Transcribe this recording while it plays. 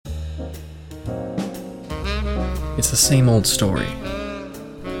It's the same old story.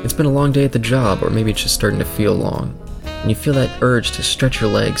 It's been a long day at the job, or maybe it's just starting to feel long, and you feel that urge to stretch your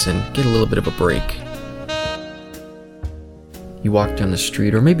legs and get a little bit of a break. You walk down the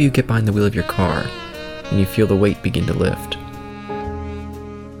street, or maybe you get behind the wheel of your car, and you feel the weight begin to lift.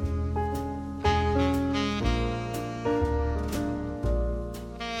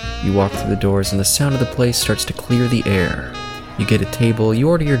 You walk through the doors, and the sound of the place starts to clear the air. You get a table, you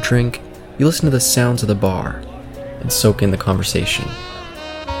order your drink, you listen to the sounds of the bar, and soak in the conversation.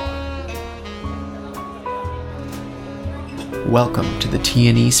 Welcome to the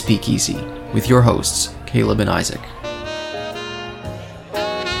TNE Speakeasy with your hosts, Caleb and Isaac.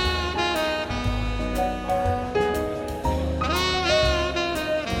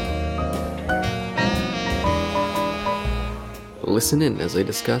 Listen in as I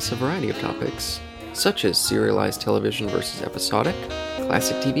discuss a variety of topics, such as serialized television versus episodic,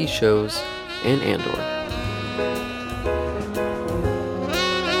 classic TV shows, and Andor.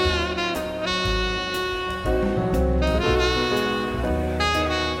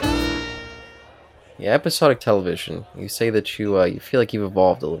 Yeah, episodic television. You say that you feel like you've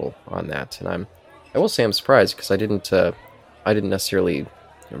evolved a little on that, and I will say I'm surprised because I didn't necessarily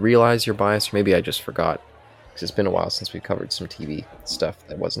realize your bias, or maybe I just forgot. Because it's been a while since we covered some TV stuff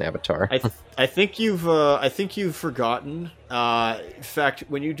that wasn't Avatar. I think you've forgotten. In fact,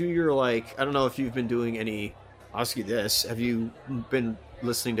 when you do your I don't know if you've been doing any. I'll ask you this: have you been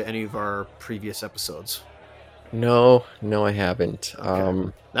listening to any of our previous episodes? No, I haven't.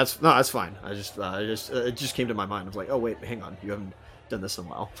 Okay. That's fine. It just came to my mind. I was like, oh wait, hang on, you haven't done this in a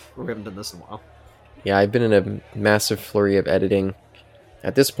while. Or we haven't done this in a while. Yeah, I've been in a massive flurry of editing.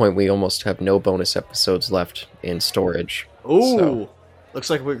 At this point, we almost have no bonus episodes left in storage. Ooh, so,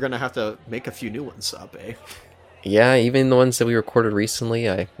 looks like we're gonna have to make a few new ones up, eh? Yeah, even the ones that we recorded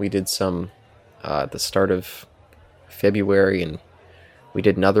recently, we did some at the start of February, and we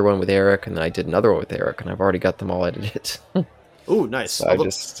did another one with Eric, and then I did another one with Eric, and I've already got them all edited. Ooh, nice. So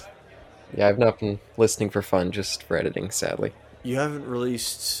I've not been listening for fun, just for editing, sadly. You haven't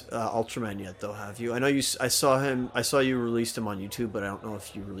released Ultraman yet, though, have you? I know you. I saw you released him on YouTube, but I don't know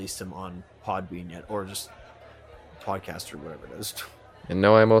if you released him on Podbean yet, or just podcast or whatever it is. And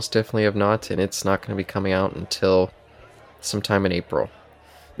no, I most definitely have not, and it's not going to be coming out until sometime in April.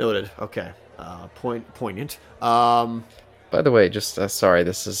 Noted. Okay. Poignant. By the way, just sorry,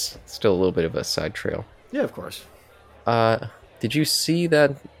 this is still a little bit of a side trail. Yeah, of course. Did you see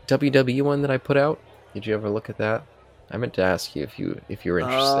that WWE one that I put out? Did you ever look at that? I meant to ask you if you were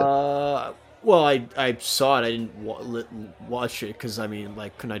interested. Well, I saw it. I didn't watch it because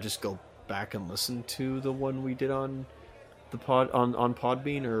couldn't I just go back and listen to the one we did on the on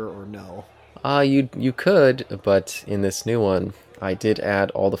Podbean or no? You could, but in this new one, I did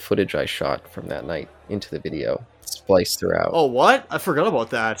add all the footage I shot from that night into the video, spliced throughout. Oh, what? I forgot about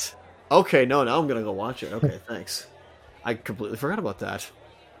that. Okay, no, now I'm gonna go watch it. Okay, thanks. I completely forgot about that.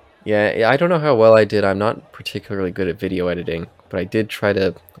 Yeah, I don't know how well I did. I'm not particularly good at video editing, but I did try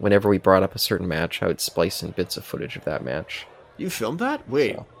to, whenever we brought up a certain match, I would splice in bits of footage of that match. You filmed that?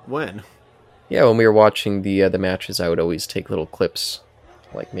 Wait, when? Yeah, when we were watching the matches, I would always take little clips,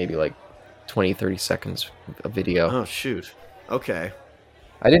 maybe 20, 30 seconds of video. Oh, shoot. Okay.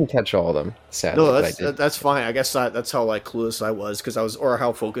 I didn't catch all of them, sadly. No, that's fine. I guess that's how clueless I was, or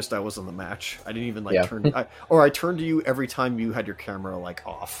how focused I was on the match. I didn't even turn. I turned to you every time you had your camera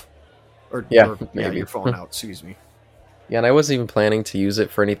off. Or your phone out, excuse me. Yeah, and I wasn't even planning to use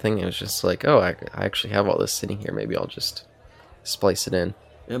it for anything. It was just I actually have all this sitting here. Maybe I'll just splice it in.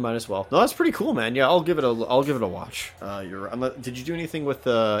 Yeah, might as well. No, that's pretty cool, man. Yeah, I'll give it a watch. Did you do anything with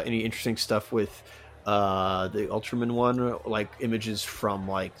any interesting stuff with the Ultraman one, images from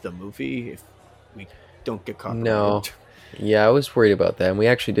the movie? If we don't get copyrighted. No. Yeah, I was worried about that, and we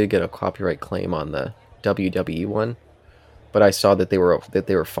actually did get a copyright claim on the WWE one. But I saw that they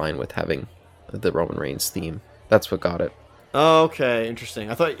were fine with having the Roman Reigns theme. That's what got it. Oh, okay, interesting.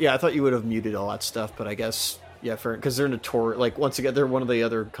 I thought you would have muted all that stuff, but I guess because they're notorious. Once again, they're one of the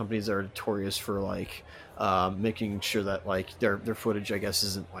other companies that are notorious for making sure that their footage, I guess,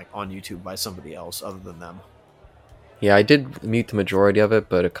 isn't on YouTube by somebody else other than them. Yeah, I did mute the majority of it,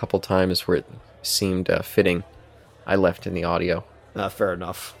 but a couple times where it seemed fitting, I left in the audio. Fair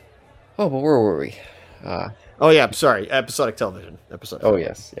enough. Oh, but where were we? Oh yeah, sorry. Episodic television. Oh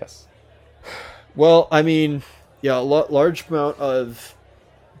yes. Well, large amount of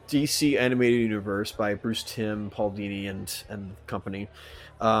DC animated universe by Bruce Timm, Paul Dini, and company.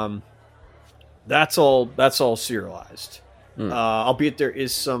 That's all serialized. Albeit there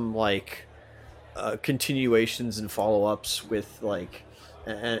is some continuations and follow-ups with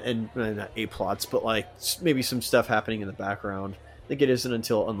and not A plots, but like maybe some stuff happening in the background. I think it isn't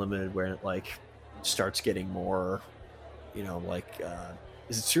until Unlimited where it like starts getting more, like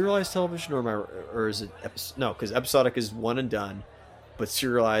is it serialized television or is it no? Because episodic is one and done, but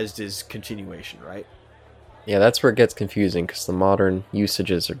serialized is continuation, right? Yeah, that's where it gets confusing because the modern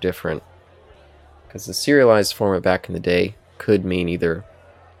usages are different. Because the serialized format back in the day could mean either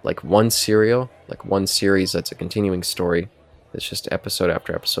like one serial, like one series that's a continuing story that's just episode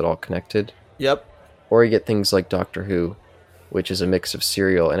after episode all connected. Yep. Or you get things like Doctor Who, which is a mix of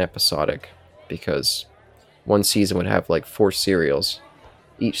serial and episodic, because one season would have like 4 serials.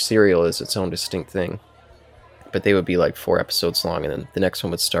 Each serial is its own distinct thing, but they would be like 4 episodes long, and then the next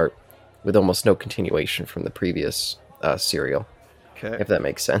one would start with almost no continuation from the previous serial. Okay. If that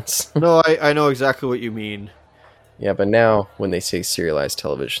makes sense. No, I know exactly what you mean. Yeah, but now when they say serialized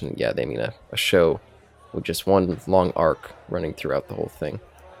television, yeah, they mean a show with just one long arc running throughout the whole thing.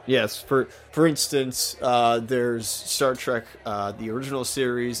 Yes, for instance, there's Star Trek, the original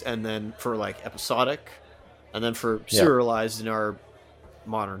series, and then for like episodic, and then for serialized in our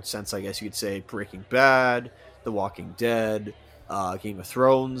modern sense, I guess you could say Breaking Bad, The Walking Dead, Game of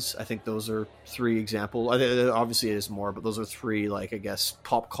Thrones. I think those are 3 examples. Obviously, it is more, but those are 3, like, I guess,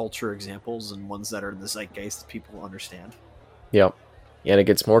 pop culture examples and ones that are in the zeitgeist that people understand. Yep. Yeah, and it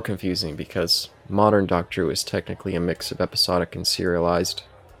gets more confusing because modern Doctor Who is technically a mix of episodic and serialized,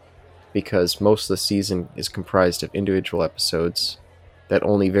 because most of the season is comprised of individual episodes that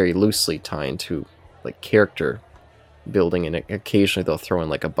only very loosely tie into like character building, and occasionally they'll throw in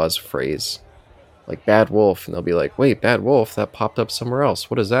like a buzz phrase like Bad Wolf, and they'll be like, wait, Bad Wolf, that popped up somewhere else,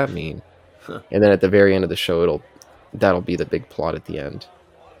 what does that mean? And then at the very end of the show that'll be the big plot at the end.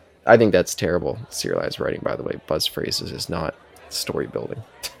 I think that's terrible serialized writing, by the way. Buzz phrases is not story building.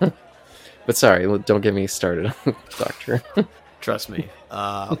 But sorry, don't get me started on Doctor. Trust me.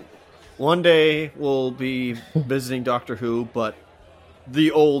 One day we'll be visiting Doctor Who, but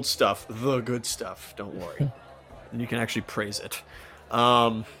the old stuff, the good stuff, don't worry. And you can actually praise it.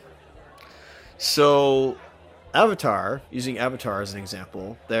 So Avatar, using Avatar as an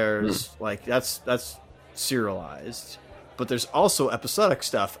example, there's like that's serialized, but there's also episodic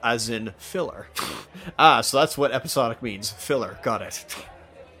stuff as in filler. So that's what episodic means, filler. Got it.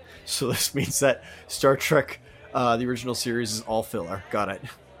 So this means that Star Trek, the original series, is all filler. Got it.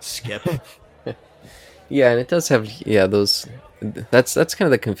 Skip. Yeah, and it does have those. That's kind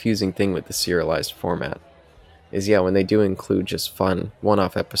of the confusing thing with the serialized format. Is when they do include just fun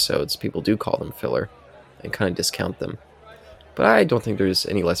one-off episodes, people do call them filler and kind of discount them. But I don't think there's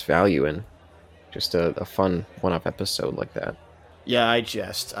any less value in just a fun one-off episode like that. Yeah, I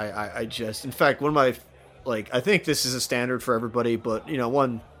jest. I jest. In fact, one of my I think this is a standard for everybody, but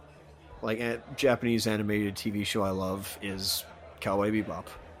one Japanese animated TV show I love is Cowboy Bebop.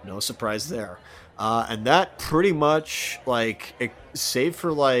 No surprise there. And that pretty much save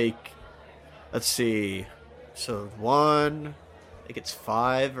for let's see. So 1, I think it's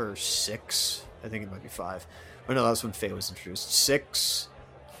 5 or 6. I think it might be 5. Oh no, that was when Faye was introduced. 6,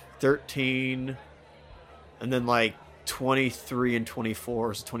 13, and then 23 and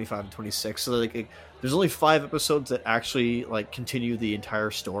 24, so 25 and 26. So there's only 5 episodes that actually continue the entire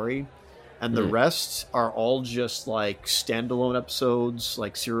story, and the rest are all just standalone episodes,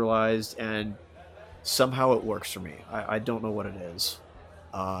 serialized, and somehow it works for me. I don't know what it is.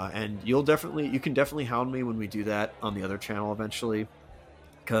 And you can definitely hound me when we do that on the other channel eventually,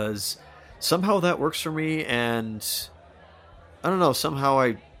 because somehow that works for me, and I don't know,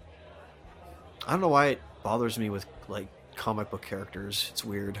 I don't know why it bothers me with comic book characters. It's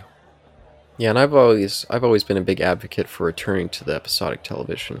weird. Yeah, and I've always been a big advocate for returning to the episodic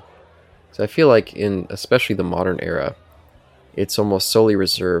television. So I feel like in especially the modern era, it's almost solely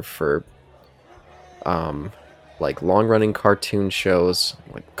reserved for long-running cartoon shows,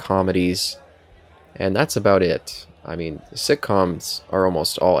 comedies, and that's about it. I mean, sitcoms are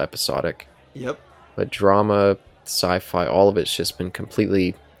almost all episodic. Yep. But drama, sci-fi, all of it's just been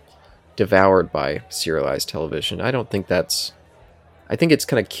completely devoured by serialized television. I think it's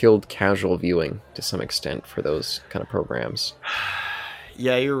kind of killed casual viewing to some extent for those kind of programs.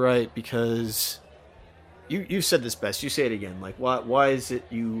 Yeah, you're right, because you said this best. You say it again. Why is it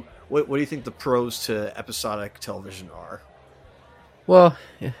you... What do you think the pros to episodic television are? Well,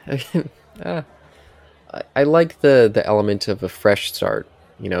 I like the element of a fresh start.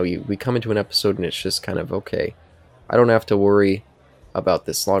 We come into an episode and it's just kind of okay. I don't have to worry about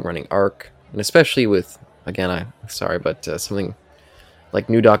this long-running arc, and especially with, again, something like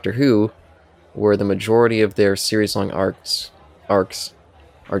New Doctor Who, where the majority of their series-long arcs are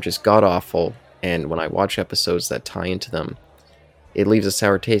just god-awful, and when I watch episodes that tie into them, it leaves a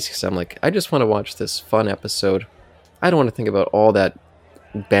sour taste because I'm like, I just want to watch this fun episode. I don't want to think about all that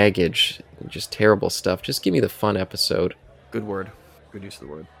baggage, just terrible stuff. Just give me the fun episode. Good word. Good use of the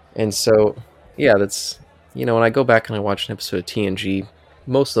word. And so, yeah, that's, when I go back and I watch an episode of TNG,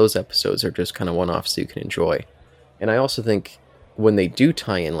 most of those episodes are just kind of one-offs so you can enjoy. And I also think when they do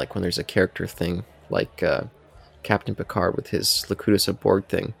tie in, like when there's a character thing, like Captain Picard with his Locutus Aboard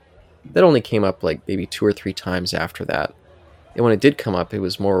thing, that only came up like maybe 2 or 3 times after that. And when it did come up, it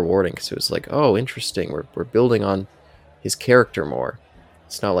was more rewarding because it was like, oh, interesting, we're building on his character more.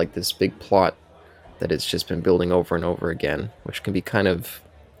 It's not like this big plot that it's just been building over and over again, which can be kind of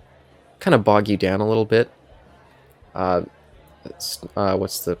bog you down a little bit.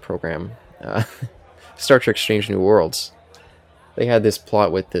 What's the program? Star Trek Strange New Worlds. They had this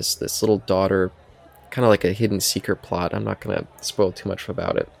plot with this little daughter, kind of like a hidden secret plot. I'm not going to spoil too much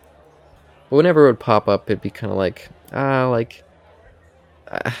about it. But whenever it would pop up, it'd be kind of like, I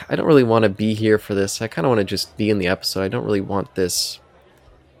don't really want to be here for this. I kind of want to just be in the episode. I don't really want this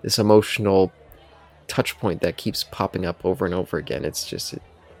emotional touch point that keeps popping up over and over again. It's just,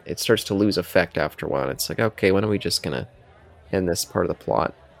 it starts to lose effect after a while. It's like, okay, when are we just going to end this part of the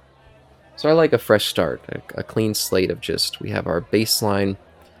plot? So I like a fresh start, a clean slate of just, we have our baseline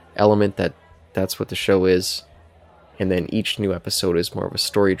element that's what the show is, and then each new episode is more of a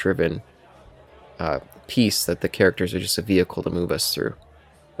story-driven piece that the characters are just a vehicle to move us through.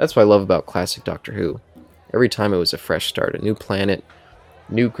 That's what I love about classic Doctor Who. Every time it was a fresh start, a new planet,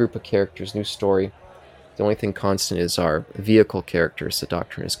 new group of characters, new story. The only thing constant is our vehicle characters, the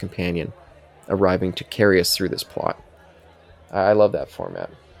Doctor and his companion, arriving to carry us through this plot. I love that format.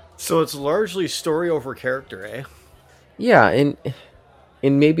 So it's largely story over character, eh? Yeah, and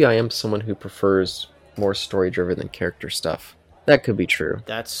maybe I am someone who prefers more story-driven than character stuff. That could be true.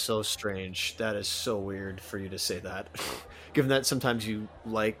 That's so strange. That is so weird for you to say that. Given that sometimes you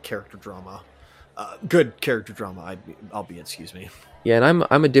like character drama. Good character drama, albeit, excuse me. Yeah, and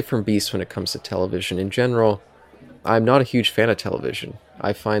I'm a different beast when it comes to television. In general, I'm not a huge fan of television.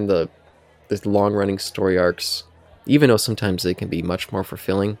 I find the long-running story arcs, even though sometimes they can be much more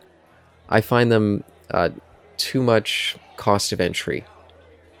fulfilling, I find them too much cost of entry.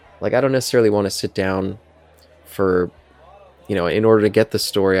 Like, I don't necessarily want to sit down for, in order to get the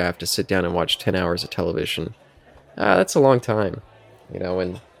story, I have to sit down and watch 10 hours of television. That's a long time,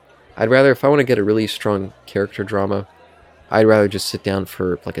 and I'd rather, if I want to get a really strong character drama, I'd rather just sit down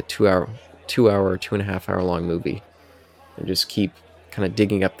for like a 2 hour or 2.5 hour long movie and just keep kind of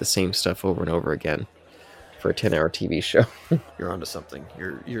digging up the same stuff over and over again for a 10-hour TV show. You're onto something.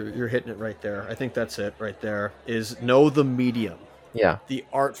 You're hitting it right there. I think that's it right there, is know the medium. Yeah. The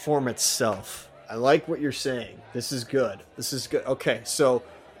art form itself. I like what you're saying. This is good. Okay, so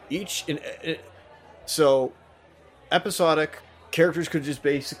so episodic characters could just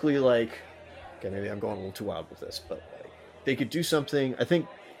basically okay, maybe I'm going a little too wild with this, but they could do something. I think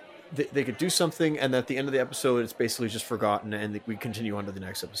they could do something, and at the end of the episode, it's basically just forgotten, and we continue on to the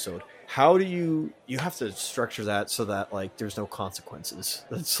next episode. How do you have to structure that so that there's no consequences?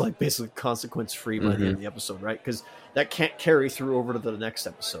 That's basically consequence free by the end of the episode, right? Because that can't carry through over to the next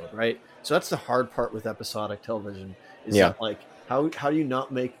episode, right? So that's the hard part with episodic television. Is that how do you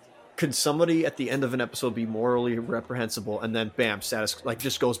not make? Can somebody at the end of an episode be morally reprehensible, and then bam,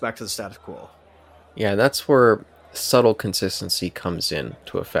 just goes back to the status quo? Yeah, that's where subtle consistency comes in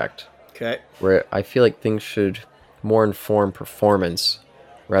to effect. Okay. Where I feel like things should more inform performance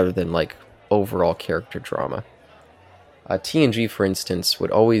rather than overall character drama. TNG, for instance,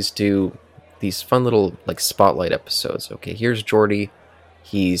 would always do these fun little spotlight episodes. Okay, here's Geordi.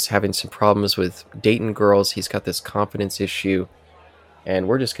 He's having some problems with dating girls. He's got this confidence issue. And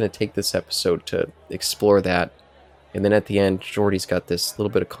we're just going to take this episode to explore that. And then at the end, Geordi's got this little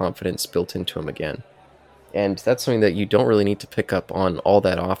bit of confidence built into him again. And that's something that you don't really need to pick up on all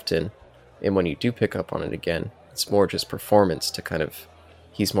that often. And when you do pick up on it again, it's more just performance to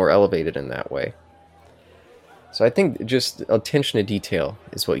he's more elevated in that way. So I think just attention to detail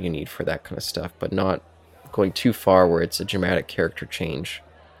is what you need for that kind of stuff, but not going too far where it's a dramatic character change,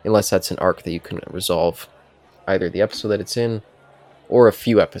 unless that's an arc that you can resolve either the episode that it's in or a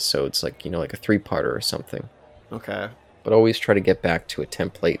few episodes, like a 3-parter or something. Okay. But always try to get back to a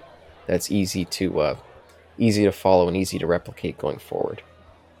template that's easy to follow and easy to replicate going forward.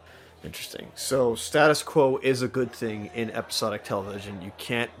 Interesting. So status quo is a good thing in episodic television. You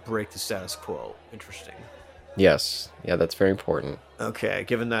can't break the status quo. Interesting. Yes. Yeah, that's very important. Okay,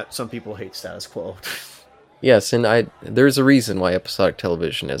 given that some people hate status quo. Yes, and there's a reason why episodic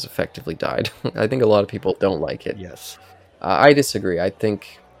television has effectively died. I think a lot of people don't like it. Yes. I disagree. I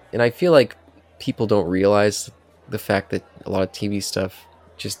think, and I feel like people don't realize the fact that a lot of TV stuff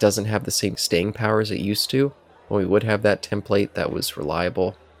just doesn't have the same staying power as it used to. When we would have that template that was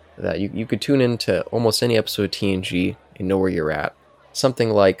reliable, that you could tune into almost any episode of TNG and know where you're at. Something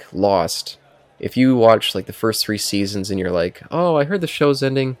like Lost. If you watch like the first 3 seasons and you're like, oh, I heard the show's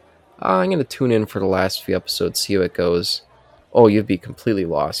ending, I'm going to tune in for the last few episodes, see how it goes. Oh, you'd be completely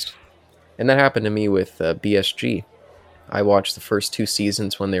lost. And that happened to me with BSG. I watched the first 2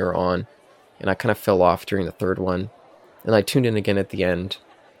 seasons when they were on, and I kind of fell off during the 3rd one. And I tuned in again at the end,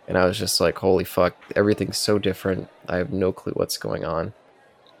 and I was just like, holy fuck, everything's so different. I have no clue what's going on.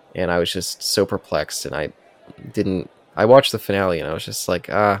 And I was just so perplexed, and I watched the finale, and I was just like,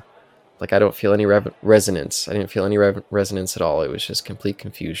 I don't feel any resonance. I didn't feel any resonance at all. It was just complete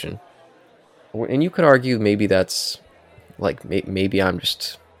confusion. And you could argue maybe that's, like, maybe I'm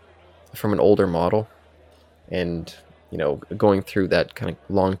just from an older model, and, you know, going through that kind of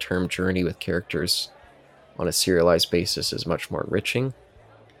long-term journey with characters on a serialized basis is much more enriching.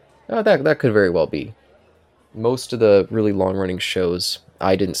 That could very well be. Most of the really long-running shows,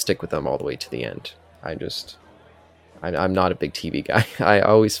 I didn't stick with them all the way to the end. I'm not a big TV guy. I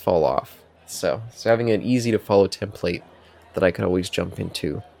always fall off. So having an easy-to-follow template that I could always jump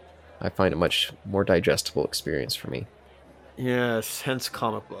into, I find a much more digestible experience for me. Yes, hence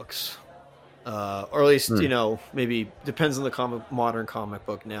comic books. Or at least, you know, maybe depends on the modern comic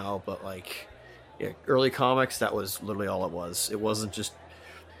book now, but like, yeah, early comics, that was literally all it was. It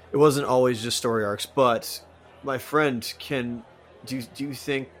wasn't always just story arcs. But my friend, do you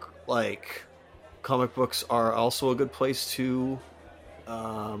think like comic books are also a good place to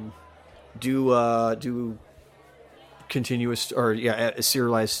do continuous or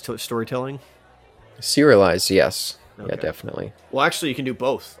serialized storytelling? Serialized, yes. Okay. Yeah, definitely. Well, actually, you can do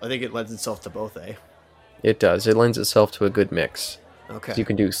both. I think it lends itself to both, eh? It does. It lends itself to a good mix. Okay. So you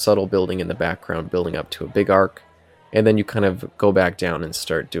can do subtle building in the background, building up to a big arc, and then you kind of go back down and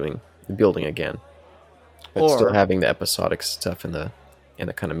start doing the building again. But still having the episodic stuff in the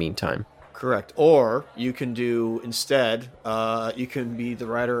kind of meantime. Correct. Or you can do instead, you can be the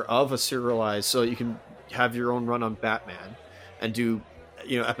writer of a serialized, so you can have your own run on Batman and do,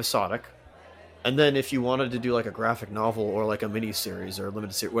 you know, episodic. And then if you wanted to do like a graphic novel or like a mini series or a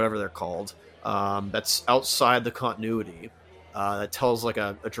limited series, whatever they're called, that's outside the continuity, that tells like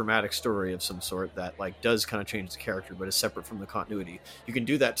a dramatic story of some sort that like does kind of change the character but is separate from the continuity, you can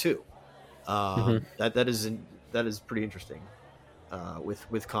do that too. That is pretty interesting.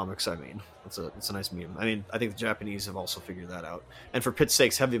 With comics, I mean, it's a nice medium. I mean, I think the Japanese have also figured that out. And for pit's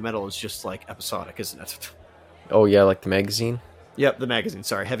sakes, heavy metal is just like episodic, isn't it? Oh yeah, like the magazine. Yep, the magazine.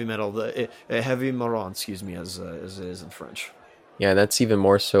 Sorry, heavy metal. Heavy Maron, excuse me, as it is in French. Yeah, that's even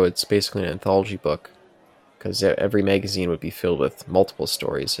more so. It's basically an anthology book, because every magazine would be filled with multiple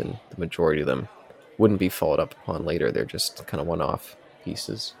stories, and the majority of them wouldn't be followed up upon later. They're just kind of one-off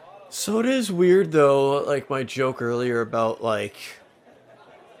pieces. So it is weird, though, like my joke earlier about like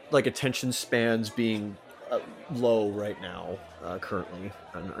attention spans being low right now, currently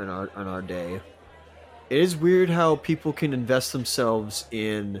in our day. It is weird how people can invest themselves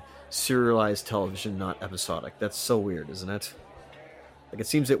in serialized television, not episodic. That's so weird, isn't it? Like, it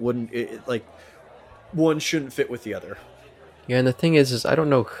seems like one shouldn't fit with the other. Yeah, and the thing is I don't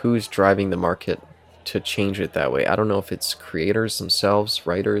know who's driving the market to change it that way. I don't know if it's creators themselves,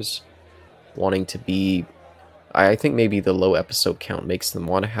 writers, wanting to be... I think maybe the low episode count makes them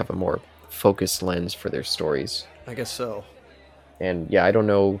want to have a more focused lens for their stories. I guess so. And yeah, I don't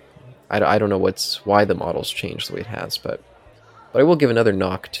know... I don't know why the model's changed the way it has, but I will give another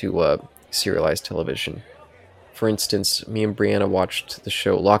knock to serialized television. For instance, me and Brianna watched the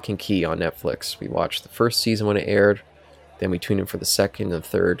show Lock and Key on Netflix. We watched the first season when it aired, then we tuned in for the second and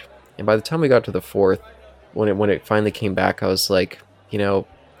third, and by the time we got to the fourth, when it finally came back, I was like, you know,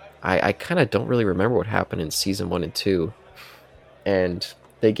 I kind of don't really remember what happened in season 1 and 2, and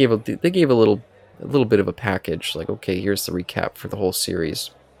they gave a little bit of a package, like, okay, here's the recap for the whole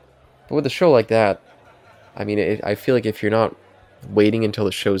series. But with a show like that, I mean, I feel like if you're not waiting until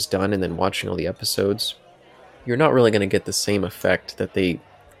the show's done and then watching all the episodes, you're not really going to get the same effect that the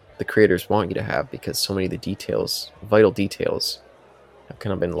creators want you to have, because so many of the details, vital details, have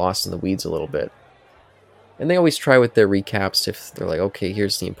kind of been lost in the weeds a little bit. And they always try with their recaps if they're like, okay,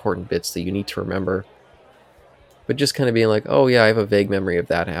 here's the important bits that you need to remember. But just kind of being like, oh yeah, I have a vague memory of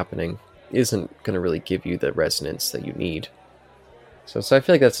that happening, isn't going to really give you the resonance that you need. So I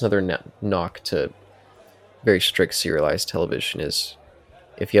feel like that's another knock to very strict serialized television, is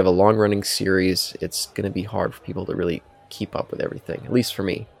if you have a long-running series, it's going to be hard for people to really keep up with everything, at least for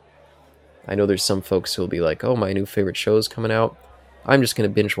me. I know there's some folks who will be like, oh, my new favorite show is coming out. I'm just going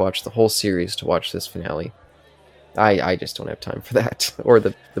to binge watch the whole series to watch this finale. I just don't have time for that, or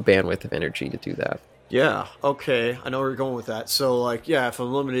the bandwidth of energy to do that. Yeah, okay. I know where you're going with that. So, like, yeah, if a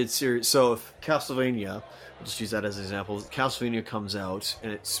limited series... So, if Castlevania... I'll just use that as an example. Castlevania comes out,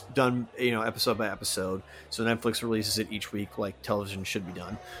 and it's done, episode by episode. So, Netflix releases it each week, like television should be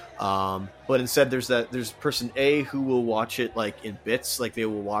done. But instead, there's person A who will watch it, like, in bits. Like, they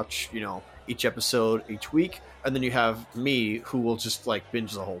will watch, each episode each week. And then you have me, who will just, like,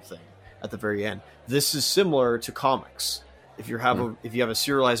 binge the whole thing at the very end. This is similar to comics. If you have a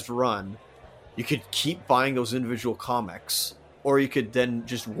serialized run... You could keep buying those individual comics, or you could then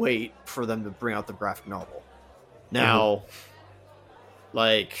just wait for them to bring out the graphic novel. Now,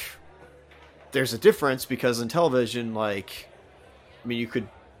 like, there's a difference because in television, like, I mean, you could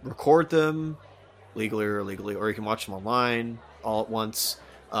record them legally or illegally, or you can watch them online all at once.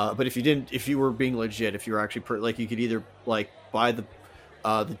 But if you were being legit, if you were actually like, you could either like buy the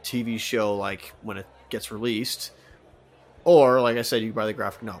TV show like when it gets released, or like I said, you buy the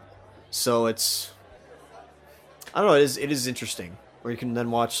graphic novel. So it's, I don't know. It is interesting. Where you can then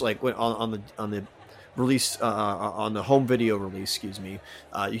watch like on the release on the home video release. Excuse me.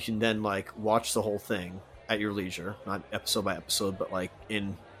 You can then like watch the whole thing at your leisure, not episode by episode, but like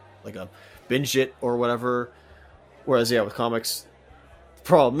in like a binge it or whatever. Whereas with comics, the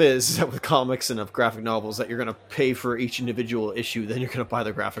problem is that with comics and of graphic novels that you're going to pay for each individual issue, then you're going to buy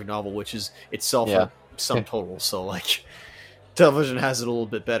the graphic novel, which is itself a sum total. So like. Television has it a little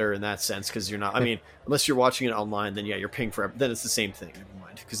bit better in that sense because you're not. I mean, unless you're watching it online, then you're paying for. Then it's the same thing. Never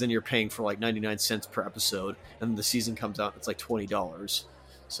mind, because then you're paying for like 99 cents per episode, and then the season comes out, and it's like $20.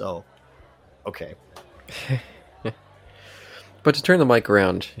 So, okay. But to turn the mic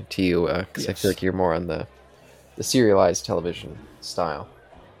around to you, because I feel like you're more on the serialized television style.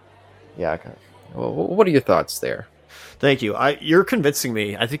 Yeah. Okay. Well, what are your thoughts there? Thank you. You're convincing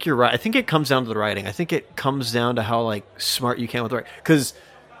me. I think you're right. I think it comes down to the writing. I think it comes down to how like smart you can with the writing. Because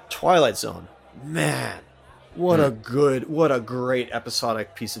Twilight Zone, man, what a great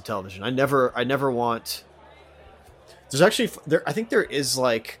episodic piece of television. I never want. There's actually I think there is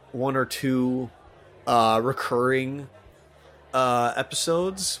like one or two recurring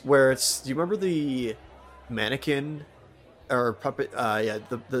episodes where it's. Do you remember the mannequin? Or puppet,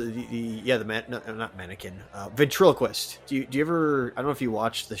 the man, no, not mannequin, ventriloquist. Do you ever? I don't know if you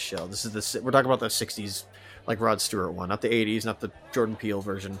watched the show. We're talking about the '60s, like Rod Stewart one, not the '80s, not the Jordan Peele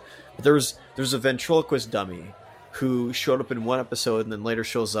version. But there's a ventriloquist dummy who showed up in one episode and then later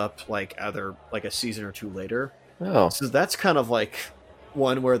shows up like either like a season or two later. Oh, so that's kind of like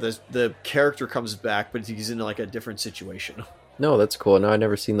one where the character comes back, but he's in like a different situation. No, that's cool. No, I've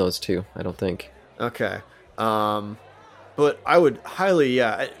never seen those two. I don't think. Okay. But I would highly,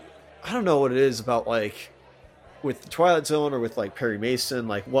 I don't know what it is about, like, with the Twilight Zone or with, like, Perry Mason.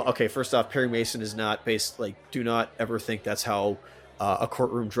 Like, well, okay, first off, Perry Mason is not based, like, do not ever think that's how a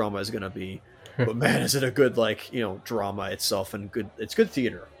courtroom drama is going to be. But, man, is it a good, like, drama itself, and it's good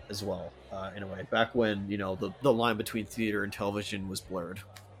theater as well, in a way. Back when, the line between theater and television was blurred,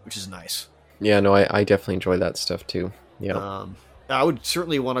 which is nice. Yeah, no, I definitely enjoy that stuff, too. Yeah. I would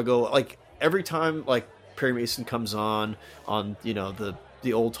certainly want to go, like, every time, like, Perry Mason comes on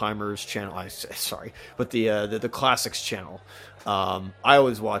the old timers channel. But the classics channel. I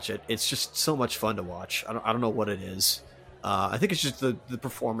always watch it. It's just so much fun to watch. I don't know what it is. I think it's just the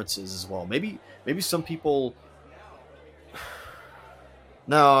performances as well. Maybe some people.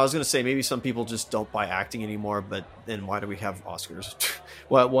 No, I was gonna say maybe some people just don't buy acting anymore. But then why do we have Oscars?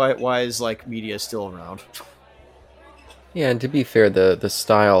 why is like media still around? Yeah, and to be fair, the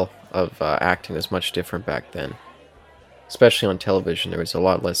style of acting was much different back then. Especially on television, there was a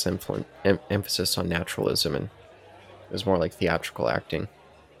lot less emphasis on naturalism, and it was more like theatrical acting.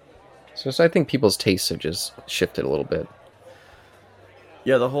 So I think people's tastes have just shifted a little bit.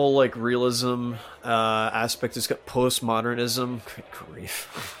 Yeah, the whole like realism aspect has got postmodernism. Good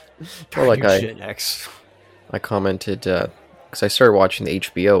grief! Well, like I commented because I started watching the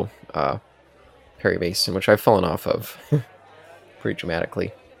HBO Perry Mason, which I've fallen off of pretty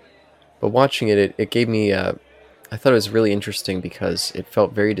dramatically. But watching it gave me, I thought it was really interesting because it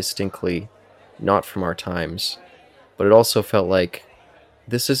felt very distinctly not from our times, but it also felt like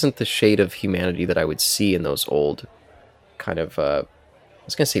this isn't the shade of humanity that I would see in those old kind of, I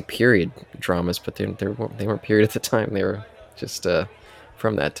was going to say period dramas, but they weren't period at the time. They were just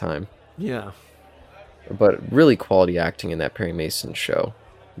from that time. Yeah. But really quality acting in that Perry Mason show,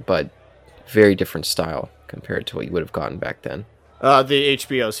 but very different style compared to what you would have gotten back then. The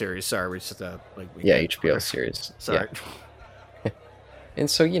HBO series. Sorry, we just HBO series. Sorry. Yeah. And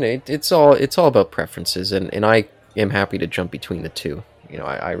so it's all about preferences, and I am happy to jump between the two.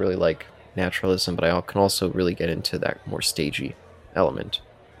 I really like naturalism, but I can also really get into that more stagey element.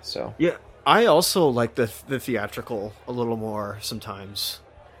 So Yeah, I also like the theatrical a little more sometimes.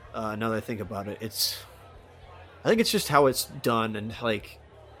 Now that I think about it, I think it's just how it's done, and like,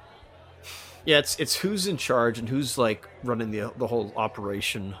 yeah, it's who's in charge and who's like running the whole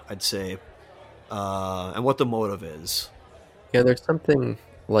operation, I'd say, and what the motive is. yeah, there's something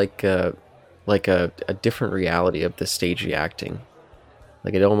like a different reality of the stagey acting.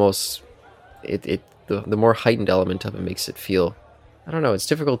 Like it almost the more heightened element of it makes it feel, I don't know, it's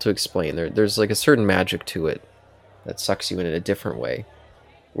difficult to explain. There's like a certain magic to it that sucks you in a different way.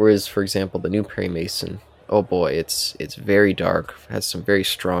 Whereas, for example, the new Perry Mason, oh boy, it's very dark, has some very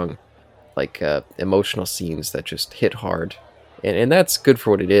strong like emotional scenes that just hit hard, and that's good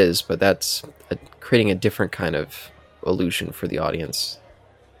for what it is. But that's creating a different kind of illusion for the audience.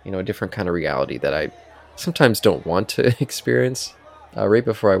 You know, a different kind of reality that I sometimes don't want to experience. Right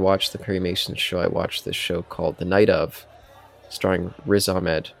before I watched the Perry Mason show, I watched this show called The Night Of, starring Riz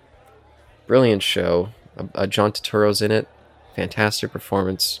Ahmed. Brilliant show. John Turturro's in it. Fantastic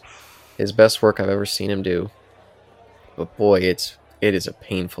performance. His best work I've ever seen him do. But boy, it is a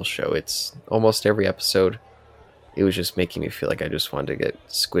painful show. It's almost every episode. It was just making me feel like I just wanted to get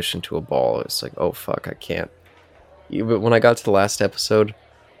squished into a ball. It's like, oh fuck, I can't. But when I got to the last episode,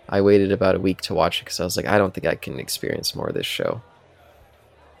 I waited about a week to watch it because I was like, I don't think I can experience more of this show.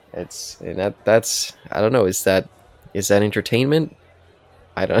 That's I don't know. Is that entertainment?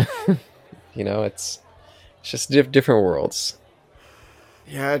 I don't. It's just different worlds.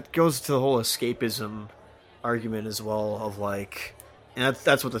 Yeah, it goes to the whole escapism argument as well of like, and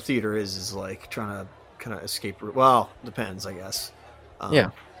that's what the theater is like trying to kind of escape. Well, depends, I guess.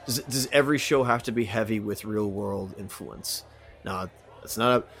 Yeah. Does every show have to be heavy with real world influence? No,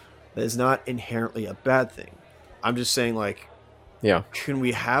 that is not inherently a bad thing. I'm just saying, like, yeah, can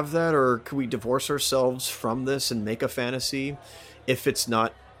we have that, or can we divorce ourselves from this and make a fantasy if it's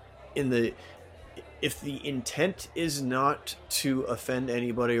not if the intent is not to offend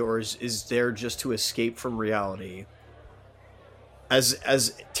anybody, or is there just to escape from reality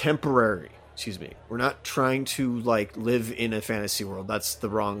as temporary? Excuse me. We're not trying to like live in a fantasy world. That's the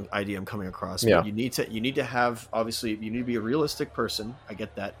wrong idea I'm coming across. Yeah. But you need to have, obviously you need to be a realistic person. I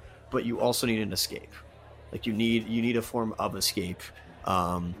get that, but you also need an escape. Like you need a form of escape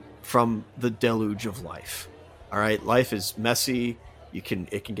from the deluge of life. All right, life is messy. It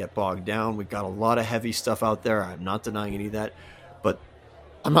can get bogged down. We've got a lot of heavy stuff out there. I'm not denying any of that, but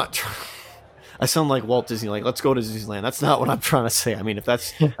I'm not trying. I sound like Walt Disney, like, let's go to Disneyland. That's not what I'm trying to say. I mean, if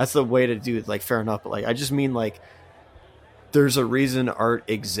that's the way to do it, like, fair enough. But like, I just mean like, there's a reason art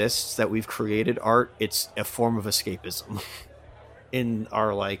exists, that we've created art. It's a form of escapism in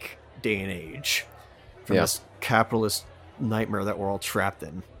our like day and age from this capitalist nightmare that we're all trapped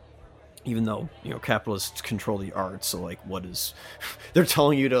in. Even though, capitalists control the arts, so like, they're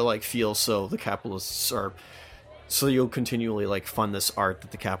telling you to like feel, so the capitalists are, so you'll continually like fund this art that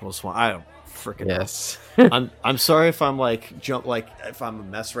the capitalists want. I don't freaking know. I'm sorry if I'm like if I'm a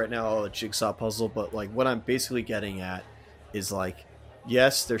mess right now, a jigsaw puzzle, but like what I'm basically getting at is like,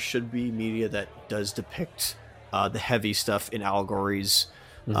 yes, there should be media that does depict the heavy stuff in allegories,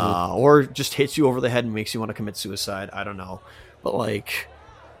 or just hits you over the head and makes you want to commit suicide. I don't know, but like,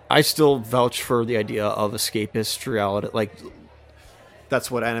 I still vouch for the idea of escapist reality. Like, that's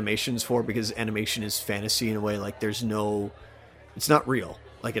what animation's for, because animation is fantasy in a way. Like, it's not real.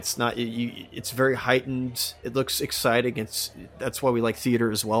 Like, it's not. It's very heightened. It looks exciting. That's why we like theater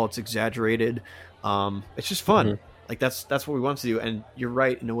as well. It's exaggerated. It's just fun. Like that's what we want to do. And you're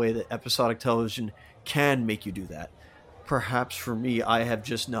right in a way that episodic television can make you do that. Perhaps for me, I have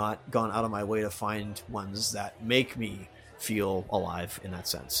just not gone out of my way to find ones that make me feel alive in that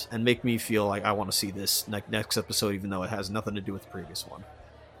sense, and make me feel like I want to see this next episode, even though it has nothing to do with the previous one.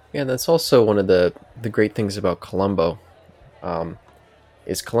 Yeah, that's also one of the great things about Columbo.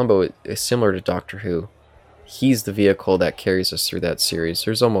 Is Columbo is similar to Doctor Who. He's the vehicle that carries us through that series.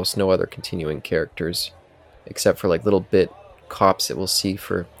 There's almost no other continuing characters, except for like little bit cops that we'll see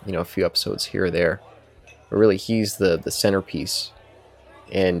for a few episodes here or there. But really, he's the centerpiece,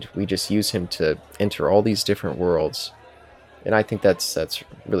 and we just use him to enter all these different worlds. And I think that's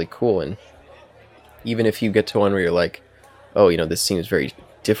really cool. And even if you get to one where you're like, oh, this seems very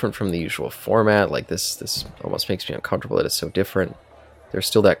different from the usual format, like this almost makes me uncomfortable that it's so different, there's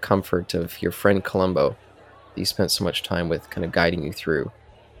still that comfort of your friend Columbo that you spent so much time with, kind of guiding you through.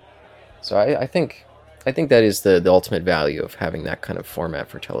 So I think that is the ultimate value of having that kind of format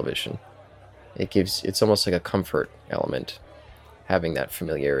for television. It's almost like a comfort element, having that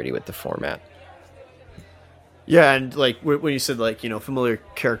familiarity with the format. Yeah, and like when you said like familiar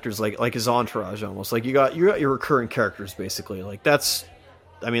characters like his entourage almost like you got your recurring characters basically like I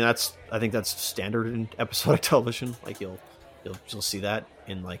think that's standard in episodic television. Like you'll see that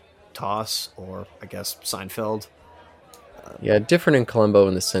in like TOS or I guess Seinfeld. Yeah, different in Columbo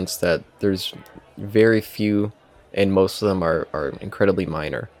in the sense that there's very few, and most of them are incredibly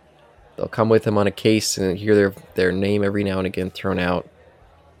minor. They'll come with him on a case and hear their name every now and again thrown out,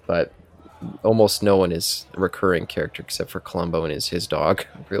 but almost no one is a recurring character except for Columbo and his dog,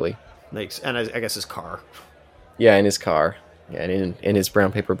 really. And I guess his car. Yeah, in his car. Yeah, and in his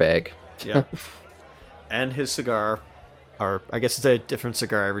brown paper bag. Yeah. And his cigar. Or I guess it's a different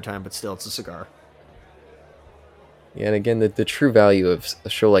cigar every time, but still it's a cigar. Yeah, and again, the true value of a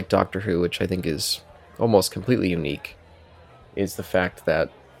show like Doctor Who, which I think is almost completely unique, is the fact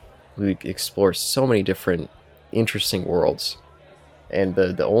that we explore so many different interesting worlds. And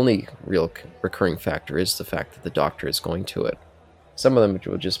the only real recurring factor is the fact that the Doctor is going to it. Some of them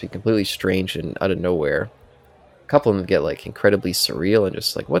will just be completely strange and out of nowhere. A couple of them get like incredibly surreal and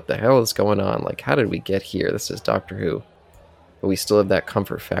just like, what the hell is going on? Like, how did we get here? This is Doctor Who. But we still have that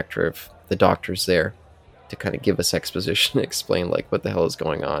comfort factor of the Doctor's there to kind of give us exposition and explain like what the hell is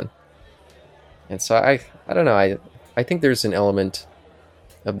going on. And so I don't know, I think there's an element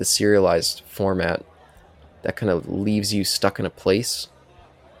of the serialized format that kind of leaves you stuck in a place.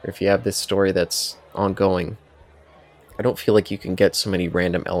 Or if you have this story that's ongoing, I don't feel like you can get so many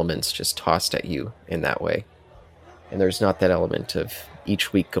random elements just tossed at you in that way. And there's not that element of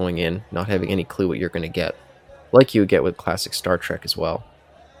each week going in, not having any clue what you're going to get, like you would get with classic Star Trek as well.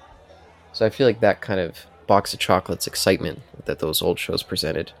 So I feel like that kind of box of chocolates excitement that those old shows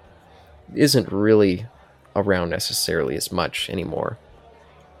presented isn't really around necessarily as much anymore.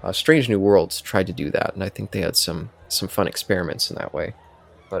 Strange New Worlds tried to do that, and I think they had some fun experiments in that way.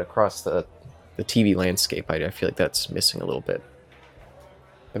 But across the TV landscape, I feel like that's missing a little bit.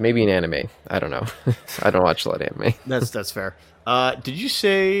 But maybe in anime, I don't know. I don't watch a lot of anime. That's fair. Did you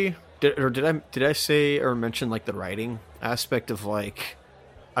say did I say or mention like the writing aspect of like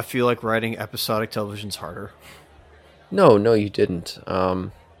I feel like writing episodic television's harder? No, you didn't.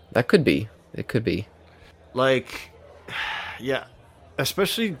 That could be. It could be. Like, yeah,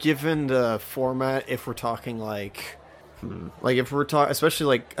 especially given the format. If we're talking like if we're talking, especially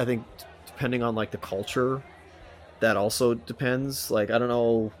like I think depending on like the culture, that also depends. Like I don't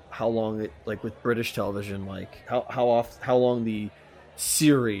know how long it like with British television, like how long the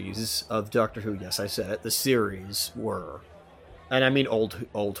series of Doctor Who. Yes, I said it. The series were. And I mean old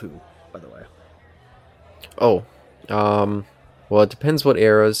Who, by the way. Oh, well, it depends what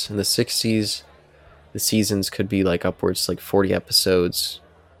eras. In the 60s, the seasons could be like upwards like 40 episodes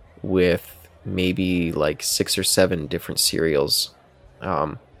with maybe like 6 or 7 different serials.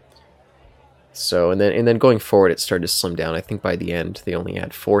 So and then going forward, it started to slim down. I think by the end, they only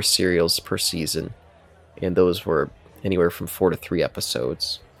had 4 serials per season, and those were anywhere from 4 to 3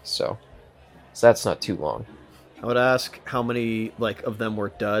 episodes. So that's not too long. I would ask how many like of them were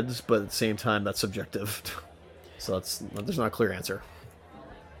duds, but at the same time, that's subjective. So there's not a clear answer.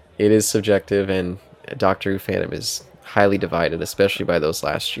 It is subjective, and Doctor Who fandom is highly divided, especially by those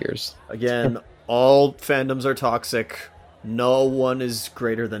last years. Again, all fandoms are toxic. No one is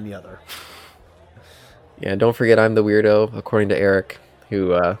greater than the other. Yeah, don't forget I'm the weirdo, according to Eric,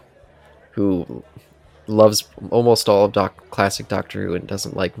 who loves almost all of classic Doctor Who and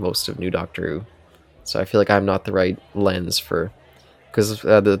doesn't like most of new Doctor Who. So I feel like I'm not the right lens for... Because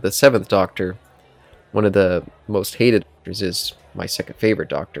the Seventh Doctor, one of the most hated Doctors, is my second favorite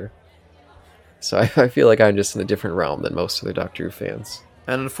Doctor. So I feel like I'm just in a different realm than most of the Doctor Who fans.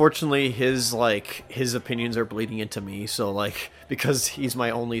 And unfortunately, his opinions are bleeding into me. So like, because he's my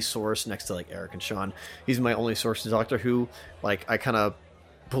only source next to like Eric and Sean, he's my only source to Doctor Who. Like, I kind of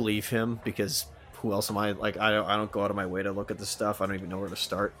believe him because who else am I? Like, I don't go out of my way to look at this stuff. I don't even know where to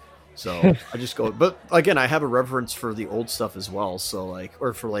start. So I just go. But again, I have a reverence for the old stuff as well. So like,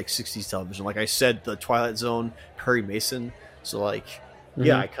 or for like 60s television. Like I said, the Twilight Zone, Perry Mason. So like,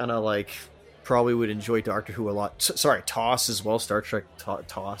 yeah, I kind of like. Probably would enjoy Doctor Who a lot. Sorry, TOS as well. Star Trek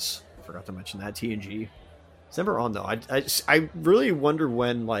TOS. I forgot to mention that. TNG. It's never on though. I really wonder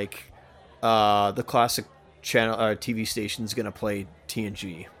when like the classic channel TV station is gonna play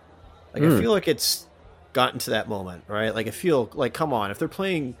TNG. Like I feel like it's gotten to that moment, right? Like I feel like come on, if they're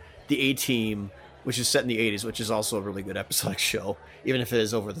playing the A-Team, which is set in the 80s, which is also a really good episodic show, even if it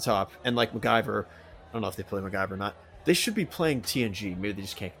is over the top, and like MacGyver. I don't know if they play MacGyver or not. They should be playing TNG. Maybe they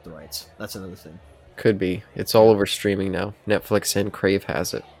just can't get the rights. That's another thing. Could be. It's all over streaming now. Netflix and Crave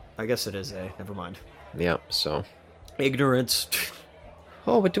has it. I guess it is, Never mind. Yeah, so. Ignorance.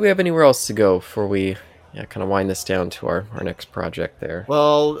 Oh, but do we have anywhere else to go before we yeah, kind of wind this down to our next project there.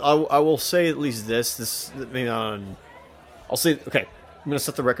 Well, I will say at least this maybe on. I'll say okay. I'm gonna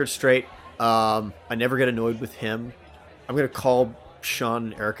set the record straight. I never get annoyed with him. I'm gonna call Sean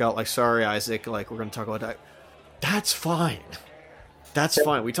and Eric out. Like, sorry, Isaac. Like, we're gonna talk about that. That's fine. That's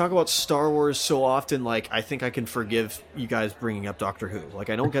fine. We talk about Star Wars so often. Like, I think I can forgive you guys bringing up Doctor Who. Like,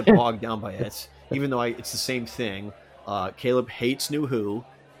 I don't get bogged down by it, even though it's the same thing. Caleb hates New Who,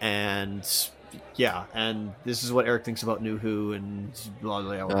 and yeah, and this is what Eric thinks about New Who, and blah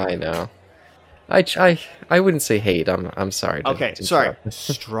blah blah. I know. I wouldn't say hate. I'm sorry. Okay, sorry.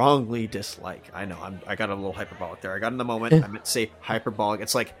 Strongly dislike. I know. I got a little hyperbolic there. I got in the moment. I meant to say hyperbolic.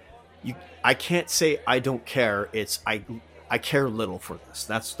 It's like I can't say I don't care. It's I care little for this.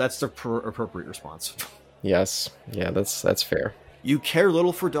 That's the appropriate response. Yes. Yeah, that's fair. You care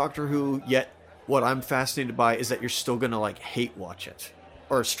little for Doctor Who, yet what I'm fascinated by is that you're still gonna like hate watch it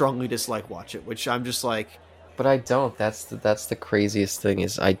or strongly dislike watch it, which I'm just like. But I don't. That's the craziest thing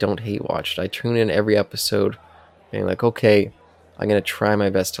is I don't hate watch it. I tune in every episode, being like, okay, I'm gonna try my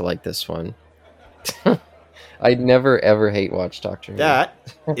best to like this one. I never ever hate watch Doctor Who. That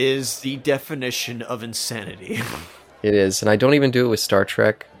is the definition of insanity. It is, and I don't even do it with Star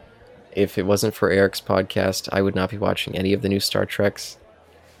Trek. If it wasn't for Eric's podcast, I would not be watching any of the new Star Treks.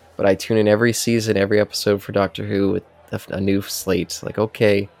 But I tune in every season, every episode for Doctor Who with a new slate. Like,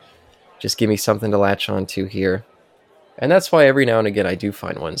 okay, just give me something to latch onto here. And that's why every now and again I do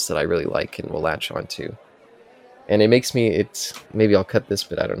find ones that I really like and will latch onto. And it makes me, maybe I'll cut this,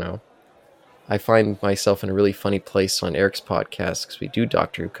 but I don't know. I find myself in a really funny place on Eric's podcast because we do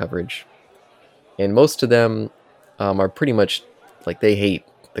Doctor Who coverage. And most of them are pretty much like they hate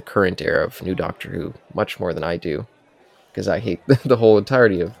the current era of new Doctor Who much more than I do. Because I hate the whole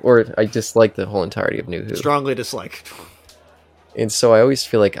entirety of, or I dislike the whole entirety of New Who. Strongly dislike. And so I always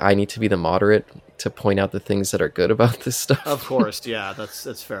feel like I need to be the moderate to point out the things that are good about this stuff. Of course, yeah,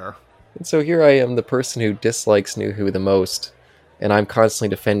 that's fair. And so here I am, the person who dislikes New Who the most, and I'm constantly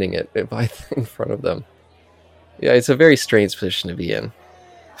defending it in front of them. Yeah, it's a very strange position to be in.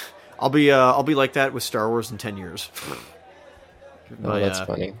 I'll be like that with Star Wars in 10 years. Oh, that's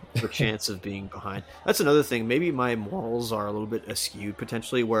funny. The chance of being behind. That's another thing. Maybe my morals are a little bit askew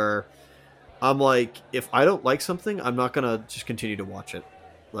potentially, where I'm like, if I don't like something, I'm not gonna just continue to watch it.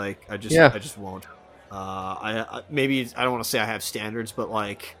 Like I just won't. I maybe I don't want to say I have standards, but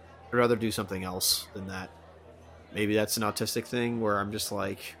like I'd rather do something else than that. Maybe that's an autistic thing where I'm just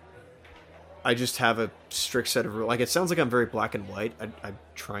like, I just have a strict set of rules. Like it sounds like I'm very black and white. I'm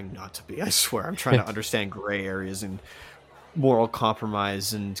trying not to be. I swear, I'm trying to understand gray areas and moral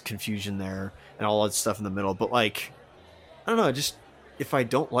compromise and confusion there and all that stuff in the middle. But like, I don't know. Just if I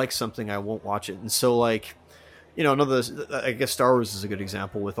don't like something, I won't watch it. And so like, you know, I guess Star Wars is a good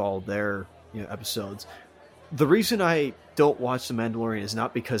example with all their episodes. The reason I don't watch The Mandalorian is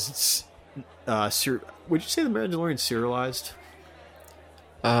not because it's would you say The Mandalorian serialized?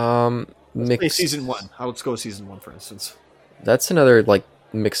 Let's say season 1. Let's go with season 1 for instance. That's another like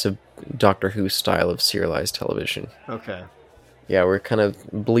mix of Doctor Who style of serialized television. Okay. Yeah, where it kind of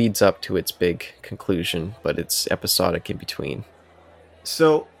bleeds up to its big conclusion, but it's episodic in between.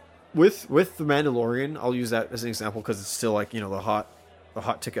 So, with The Mandalorian, I'll use that as an example because it's still like the hot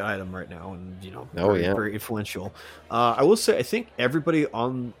ticket item right now, and very influential. I will say I think everybody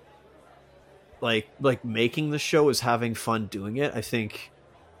on like making the show is having fun doing it. I think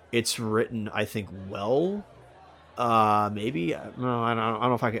it's written well. Maybe no, I don't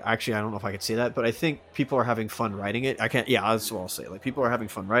know if I could actually. I don't know if I could say that, but I think people are having fun writing it. I can't. Yeah, that's what I'll say. Like people are having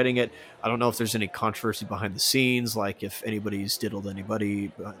fun writing it. I don't know if there's any controversy behind the scenes, like if anybody's diddled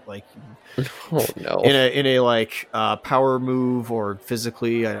anybody, like oh no, in a like power move or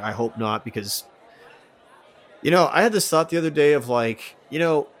physically. I hope not, because I had this thought the other day of like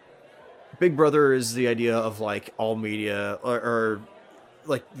Big Brother is the idea of like all media or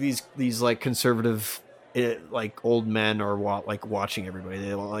like these like conservative. Like old men are like watching everybody.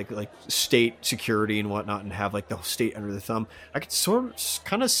 They want like state security and whatnot, and have like the state under their thumb. I could sort of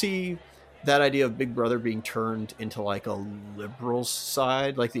kind of see that idea of Big Brother being turned into like a liberal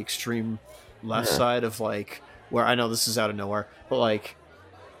side, like the extreme left side of like where I know this is out of nowhere, but like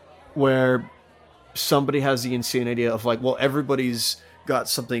where somebody has the insane idea of like, well, everybody's got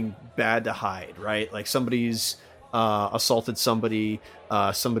something bad to hide, right? Like somebody's assaulted somebody,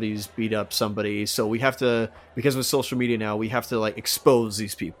 somebody's beat up somebody, so we have to, because with social media now, we have to like expose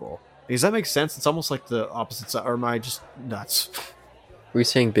these people. Does that make sense? It's almost like the opposite side, or am I just nuts? Were you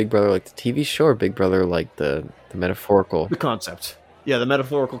saying Big Brother like the TV show, or Big Brother like the metaphorical? The concept. Yeah, the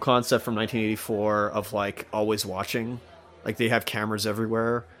metaphorical concept from 1984 of like always watching. Like they have cameras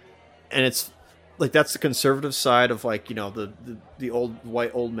everywhere. And it's like that's the conservative side of like, you know, the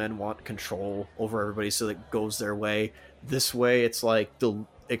old men want control over everybody, so it goes their way. This way, it's like the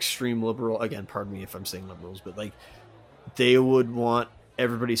extreme liberal. Again, pardon me if I'm saying liberals, but like they would want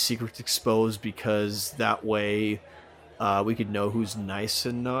everybody's secrets exposed because that way we could know who's nice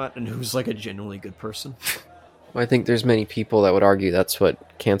and not, and who's like a genuinely good person. I think there's many people that would argue that's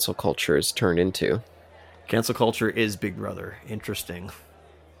what cancel culture has turned into. Cancel culture is Big Brother. Interesting.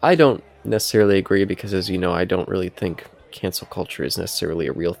 I don't necessarily agree because, as you know, I don't really think cancel culture is necessarily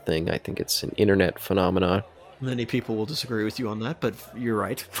a real thing. I think it's an internet phenomenon. Many people will disagree with you on that, but you're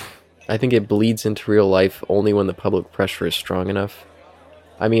right. I think it bleeds into real life only when the public pressure is strong enough.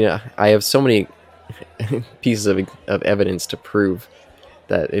 I mean, I have so many pieces of evidence to prove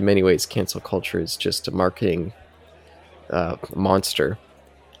that in many ways cancel culture is just a marketing monster.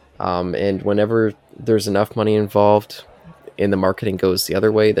 And whenever there's enough money involved and the marketing goes the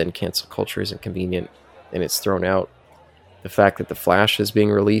other way, then cancel culture isn't convenient and it's thrown out. The fact that The Flash is being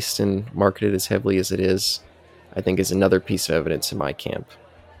released and marketed as heavily as it is, I think is another piece of evidence in my camp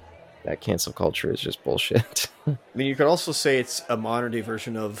that cancel culture is just bullshit. I mean, you could also say it's a modern day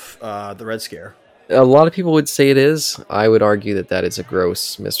version of the Red Scare. A lot of people would say it is. I would argue that that is a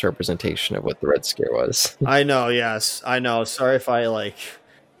gross misrepresentation of what the Red Scare was. I know, yes. I know. Sorry if I, like...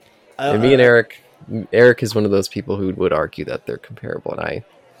 And me and Eric is one of those people who would argue that they're comparable, and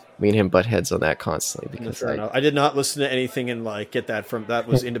me and him butt heads on that constantly because I did not listen to anything and like get that from... That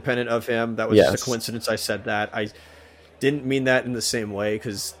was independent of him. That was just a coincidence I said that. I didn't mean that in the same way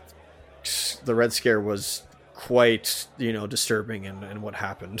because the Red Scare was quite, disturbing and what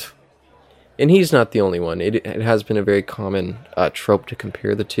happened. And he's not the only one. It has been a very common trope to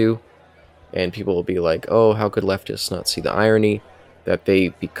compare the two. And people will be like, oh, how could leftists not see the irony that they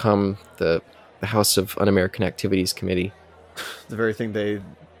become the House of Un-American Activities Committee? The very thing they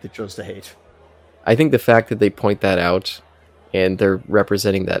chose to hate. I think the fact that they point that out and they're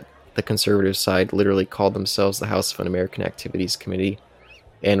representing that the conservative side literally called themselves the House of Un-American Activities Committee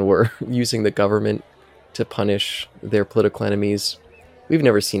and were using the government to punish their political enemies. We've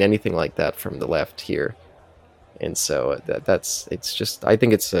never seen anything like that from the left here. And so I just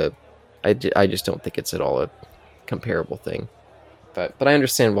don't think it's at all a comparable thing. But I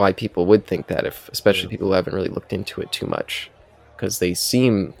understand why people would think that, especially people who haven't really looked into it too much, because they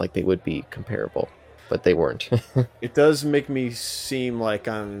seem like they would be comparable, but they weren't. It does make me seem like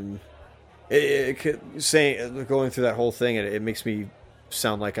I'm going through that whole thing, and it makes me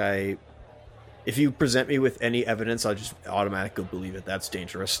sound like if you present me with any evidence, I'll just automatically believe it. That's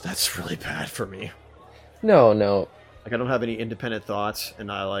dangerous. That's really bad for me. No. Like, I don't have any independent thoughts,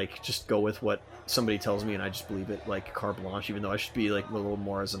 and I just go with what somebody tells me, and I just believe it like carte blanche, even though I should be like a little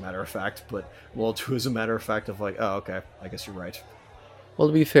more as a matter of fact, but a little too as a matter of fact of like, oh, okay, I guess you're right. Well,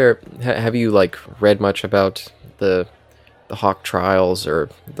 to be fair, have you read much about the Hawk trials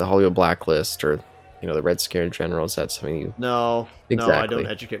or the Hollywood blacklist or the Red Scare in general? Is that something you... No, exactly. No, I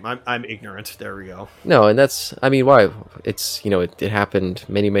don't educate. I'm ignorant. There we go. No, and that's, why? It's, it happened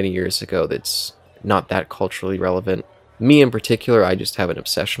many, many years ago. That's not that culturally relevant. Me in particular, I just have an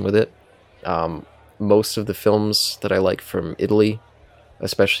obsession with it. Most of the films that I like from Italy,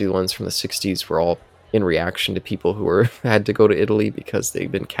 especially the ones from the 60s, were all in reaction to people who had to go to Italy because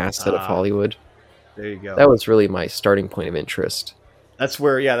they've been cast out of Hollywood. There you go. That was really my starting point of interest. That's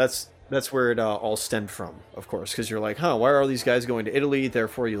where it all stemmed from, of course, because you're like, why are all these guys going to Italy?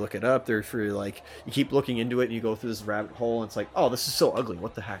 Therefore, you look it up. Therefore, you keep looking into it, and you go through this rabbit hole, and it's like, oh, this is so ugly.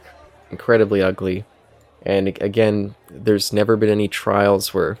 What the heck? Incredibly ugly. And again, there's never been any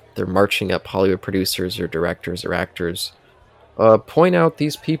trials where they're marching up Hollywood producers or directors or actors. Point out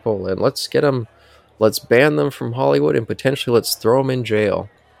these people, and let's ban them from Hollywood, and potentially let's throw them in jail.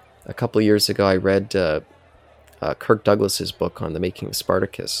 A couple of years ago, I read Kirk Douglas's book on the making of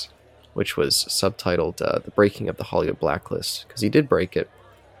Spartacus, which was subtitled The Breaking of the Hollywood Blacklist, because he did break it.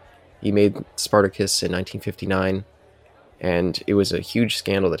 He made Spartacus in 1959, and it was a huge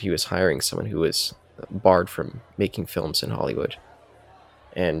scandal that he was hiring someone who was barred from making films in Hollywood.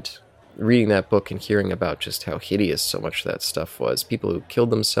 And reading that book and hearing about just how hideous so much of that stuff was, people who killed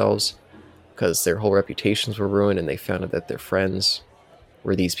themselves because their whole reputations were ruined and they found out that their friends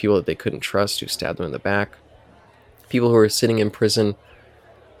were these people that they couldn't trust who stabbed them in the back. People who were sitting in prison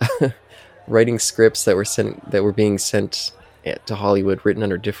writing scripts that were being sent to Hollywood written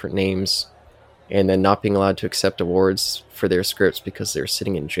under different names and then not being allowed to accept awards for their scripts because they're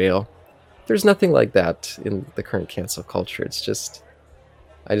sitting in jail. There's nothing like that in the current cancel culture. It's just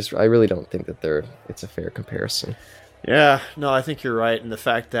I really don't think that it's a fair comparison. Yeah, no, I think you're right. And the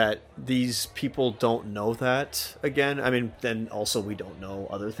fact that these people don't know that, again, I mean, then also we don't know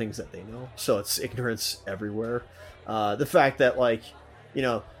other things that they know. So it's ignorance everywhere. The fact that, like, you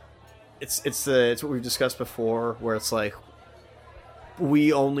know, it's what we've discussed before, where it's like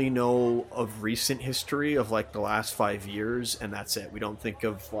we only know of recent history of like the last 5 years, and that's it. We don't think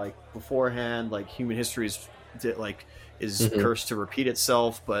of like beforehand. Like human history is Hmm. cursed to repeat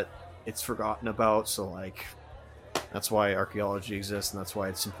itself, but it's forgotten about. So like that's why archaeology exists, and that's why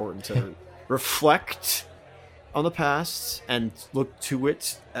it's important to reflect on the past and look to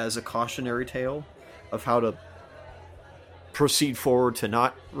it as a cautionary tale of how to proceed forward to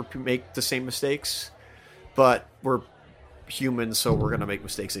not make the same mistakes. But we're humans, so we're gonna make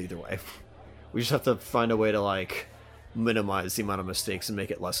mistakes either way. We just have to find a way to like minimize the amount of mistakes and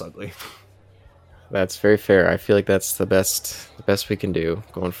make it less ugly. That's very fair. I feel like that's the best we can do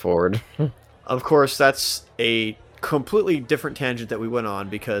going forward. Of course, that's a completely different tangent that we went on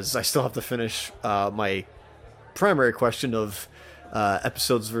because I still have to finish my primary question of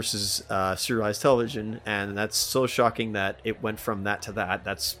episodes versus serialized television, and that's so shocking that it went from that to that.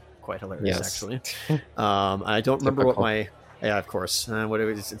 That's quite hilarious, Yes. actually. I don't remember what Typical. my yeah, of course.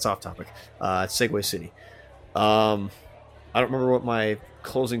 It's off topic. Segway City. Um, I don't remember what my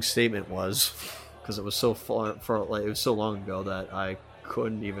closing statement was because it was so far like it was so long ago that I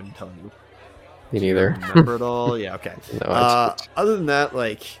couldn't even tell you. Me Do you neither. remember it all? Yeah, okay. No, I don't. Other than that,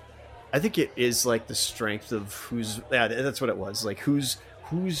 like, I think it is like the strength of yeah, that's what it was. Like, who's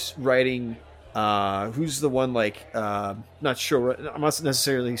writing, who's the one like, not show. I'm not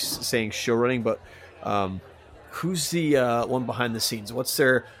necessarily saying show running, but who's the one behind the scenes? What's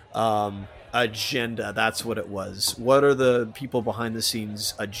their agenda? That's what it was. What are the people behind the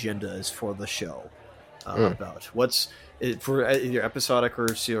scenes agendas for the show Mm. about? What's it for either episodic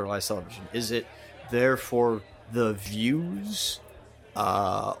or serialized television? Is it there for the views,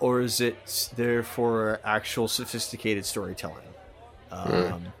 or is it there for actual sophisticated storytelling?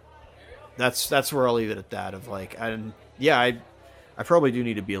 Mm. Um, that's where I'll leave it at that. Of like, and yeah, I probably do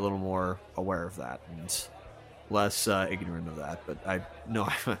need to be a little more aware of that and less ignorant of that. But I know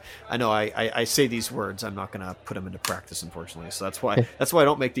I know I say these words. I'm not going to put them into practice, unfortunately. So that's why I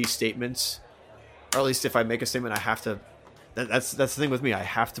don't make these statements. Or at least if I make a statement, I have to. That's the thing with me. I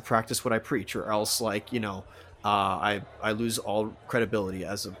have to practice what I preach, or else, like I lose all credibility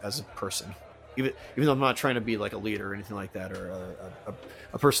as a person. Even though I'm not trying to be like a leader or anything like that, or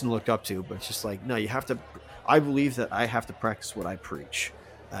a person to look up to, but it's just like no, you have to. I believe that I have to practice what I preach,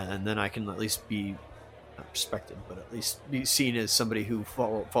 and then I can at least be not respected, but at least be seen as somebody who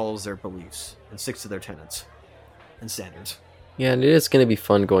follows their beliefs and sticks to their tenets and standards. Yeah, and it is going to be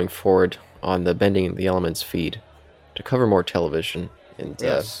fun going forward on the Bending the Elements feed to cover more television. And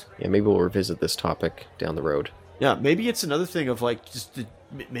Yes. yeah, maybe we'll revisit this topic down the road. Yeah, maybe it's another thing of like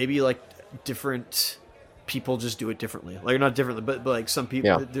maybe like different people just do it differently. Like not differently, but like some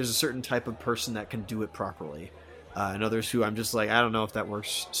Yeah. people, there's a certain type of person that can do it properly, and others who I'm just like I don't know if that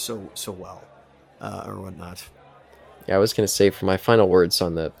works so well, or whatnot. Yeah, I was going to say for my final words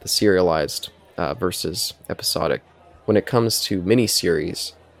on the serialized versus episodic, when it comes to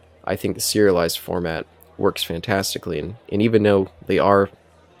miniseries, I think the serialized format works fantastically. And even though they are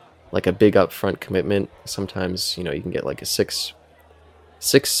like a big upfront commitment, sometimes, you can get like a six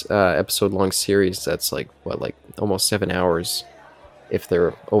episode long series that's like, what, like almost 7 hours if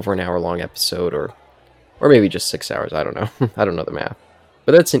they're over an hour long episode, or maybe just 6 hours. I don't know. I don't know the math.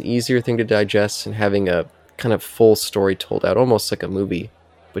 But that's an easier thing to digest, and having a kind of full story told out, almost like a movie,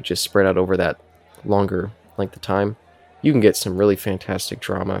 but just spread out over that longer length of time. You can get some really fantastic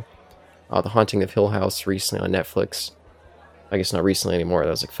drama. The Haunting of Hill House recently on Netflix. I guess not recently anymore. That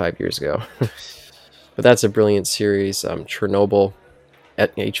was like 5 years ago. But that's a brilliant series. Chernobyl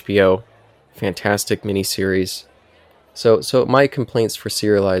at HBO, fantastic miniseries. So my complaints for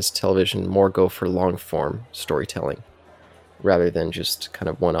serialized television more go for long form storytelling rather than just kind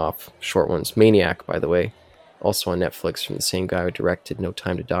of one-off short ones. Maniac, by the way, also on Netflix from the same guy who directed No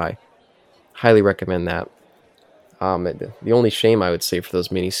Time to Die. Highly recommend that. The only shame I would say for those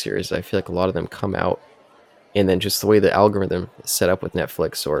miniseries, I feel like a lot of them come out, and then just the way the algorithm is set up with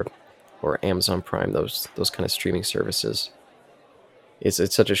Netflix or Amazon Prime, those kind of streaming services, it's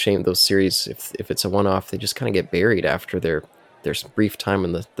such a shame those series, if it's a one-off, they just kind of get buried after their brief time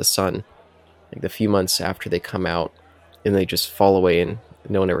in the sun, like the few months after they come out, and they just fall away and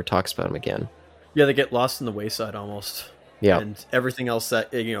no one ever talks about them again. Yeah, they get lost in the wayside almost, Yeah. and everything else that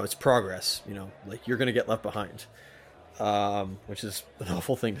it's progress. Like you're gonna get left behind, which is an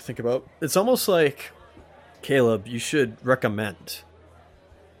awful thing to think about. It's almost like Caleb, you should recommend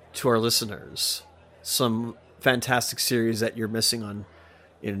to our listeners some fantastic series that you're missing on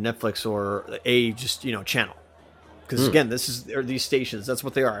Netflix or a just channel. Because again, these stations. That's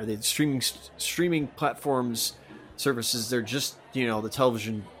what they are. The streaming platforms, services. They're just the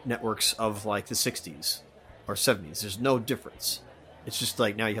television networks of like the '60s or '70s. There's no difference. It's just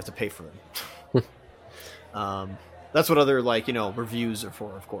like now you have to pay for them. That's what other reviews are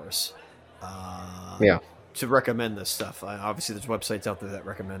for, of course. Yeah. To recommend this stuff. Obviously, there's websites out there that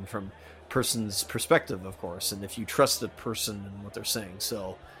recommend from person's perspective, of course, and if you trust the person and what they're saying.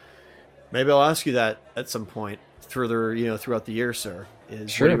 So maybe I'll ask you that at some point further, throughout the year, sir.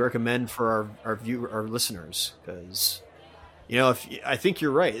 Sure. What do you recommend for our listeners? Because I think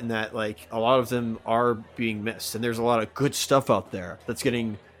you're right in that like a lot of them are being missed, and there's a lot of good stuff out there that's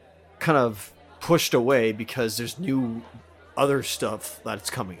getting kind of pushed away because there's new other stuff that's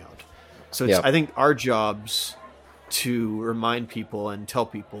coming out. So it's, I think our jobs to remind people and tell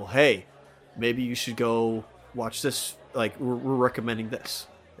people, hey, maybe you should go watch this. Like we're recommending this.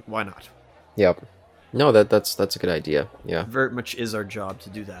 Like, why not? Yep. No, that's a good idea. Yeah. Very much is our job to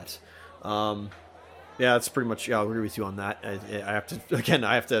do that. Yeah, that's pretty much. Yeah, I'll agree with you on that. I have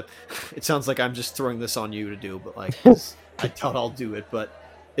to. It sounds like I'm just throwing this on you to do, but like I doubt I'll do it. But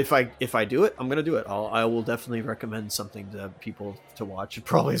if I do it, I'm gonna do it. I will definitely recommend something to people to watch. It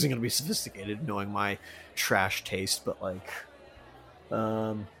probably isn't gonna be sophisticated, knowing my trash taste. But like,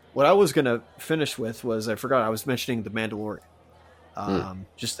 what I was gonna finish with was I forgot I was mentioning The Mandalorian.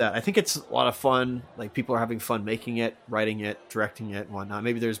 Just that I think it's a lot of fun. Like people are having fun making it, writing it, directing it, and whatnot.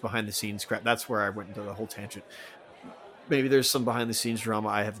 Maybe there's behind the scenes crap. That's where I went into the whole tangent. Maybe there's some behind the scenes drama.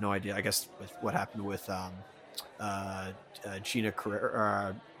 I have no idea. I guess with what happened with Gina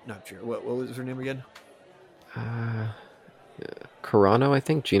Carrero, not Gina. What was her name again? Carano, I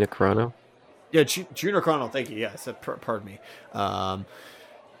think. Gina Carano. Yeah, Gina Carano. Thank you. Yes, pardon me.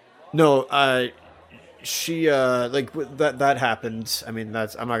 No, she like that happened. I mean,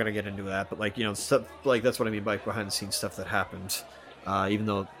 I'm not gonna get into that, but like stuff like that's what I mean by behind the scenes stuff that happened. Even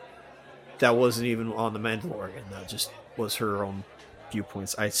though that wasn't even on The Mandalorian, that just was her own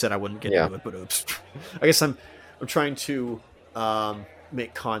viewpoints. I said I wouldn't get into it, but oops. I guess I'm trying to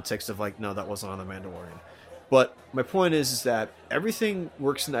make context of like, no, that wasn't on The Mandalorian. But my point is that everything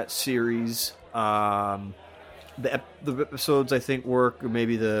works in that series. The episodes I think work, or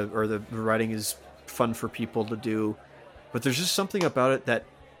maybe the writing is fun for people to do, but there's just something about it that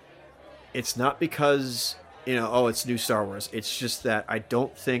it's not because it's new Star Wars. It's just that I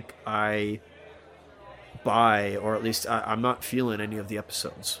don't think I buy, or at least I'm not feeling any of the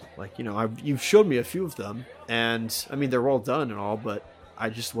episodes. Like you've showed me a few of them, and I mean they're all done and all, but I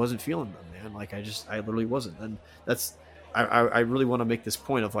just wasn't feeling them, man. Like I literally wasn't, and that's I really want to make this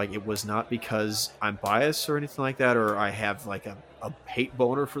point of like it was not because I'm biased or anything like that, or I have like a hate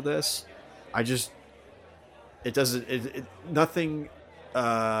boner for this. Nothing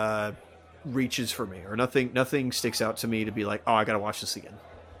reaches for me, or nothing sticks out to me to be like, oh, I gotta watch this again.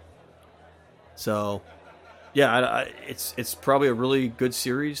 So yeah, it's probably a really good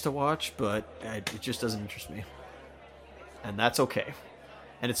series to watch, but it just doesn't interest me, and that's okay.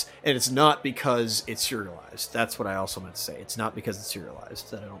 And it's not because it's serialized. That's what I also meant to say. It's not because it's serialized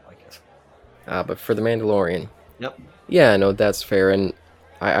that I don't like it. But for The Mandalorian, yep. Yeah, no, that's fair, and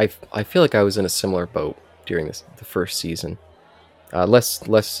I feel like I was in a similar boat during the first season. Less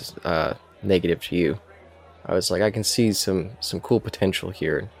negative to you. I was like, I can see some cool potential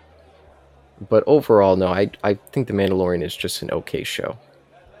here. But overall, no, I think The Mandalorian is just an okay show.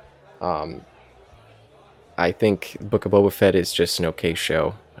 I think Book of Boba Fett is just an okay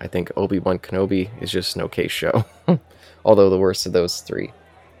show. I think Obi-Wan Kenobi is just an okay show. Although the worst of those three.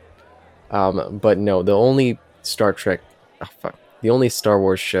 But no, the only Star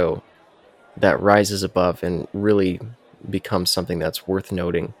Wars show that rises above and really becomes something that's worth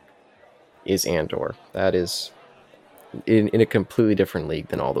noting is Andor. That is in a completely different league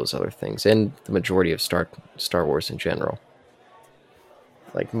than all those other things, and the majority of Star Wars in general.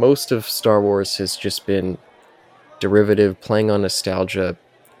 Like, most of Star Wars has just been derivative, playing on nostalgia,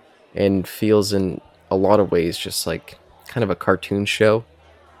 and feels in a lot of ways just like kind of a cartoon show.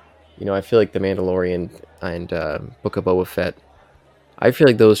 I feel like The Mandalorian and Book of Boba Fett, I feel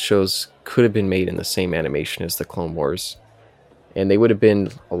like those shows could have been made in the same animation as the Clone Wars, and they would have been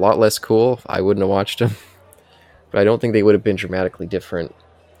a lot less cool. I wouldn't have watched them, but I don't think they would have been dramatically different.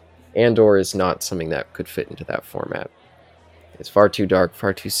 Andor is not something that could fit into that format. It's far too dark,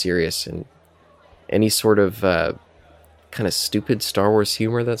 far too serious, and any sort of kind of stupid Star Wars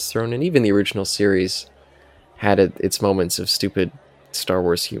humor that's thrown in. Even the original series had its moments of stupid Star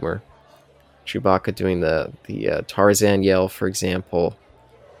Wars humor. Chewbacca doing the Tarzan yell, for example.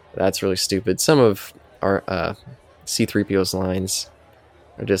 That's really stupid. Some of our C-3PO's lines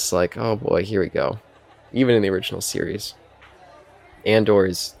are just like, oh boy, here we go. Even in the original series,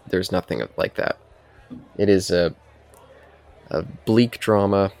 there's nothing like that. It is a bleak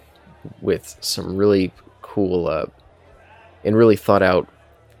drama with some really cool and really thought out,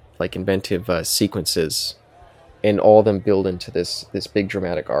 like inventive sequences, and all of them build into this big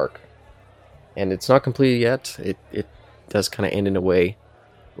dramatic arc. And it's not completed yet. It does kind of end in a way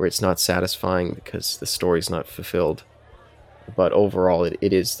where it's not satisfying because the story's not fulfilled. But overall,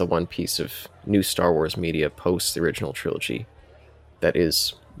 it is the one piece of new Star Wars media post the original trilogy that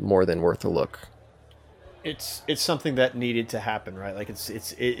is more than worth a look. It's something that needed to happen, right? Like, is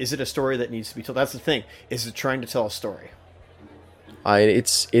it a story that needs to be told? That's the thing. Is it trying to tell a story?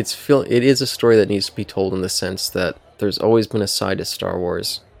 It is a story that needs to be told in the sense that there's always been a side to Star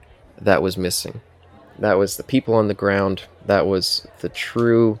Wars that was missing. That was the people on the ground. That was the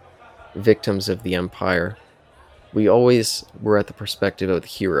true victims of the Empire. We always were at the perspective of the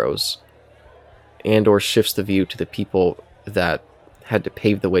heroes. Andor shifts the view to the people that had to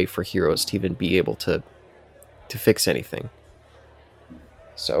pave the way for heroes to even be able to fix anything.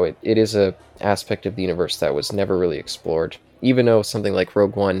 So it is a aspect of the universe that was never really explored. Even though something like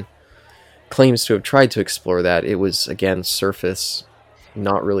Rogue One claims to have tried to explore that, it was, again, surface,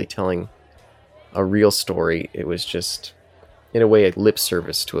 not really telling a real story. It was just, in a way, a lip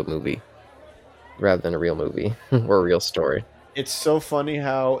service to a movie, rather than a real movie or a real story. It's so funny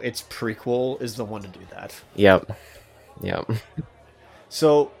how its prequel is the one to do that. Yep.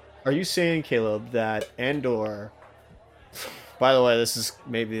 So, are you saying, Caleb, that Andor... By the way, this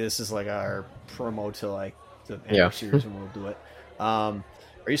is like our promo to like the Andor series when we'll do it. Are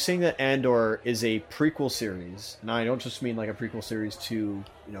you saying that Andor is a prequel series? Now, I don't just mean like a prequel series to,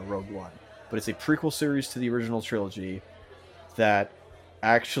 Rogue One, but it's a prequel series to the original trilogy that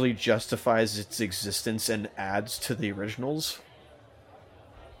actually justifies its existence and adds to the originals?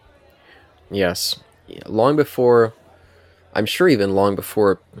 Yes. Long before, I'm sure even long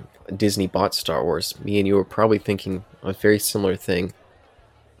before Disney bought Star Wars, me and you were probably thinking a very similar thing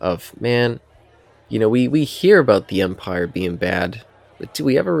of, man, we hear about the Empire being bad, but do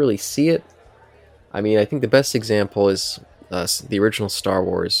we ever really see it? I mean, I think the best example is the original Star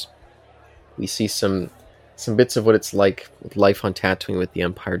Wars. We see some bits of what it's like with life on Tatooine with the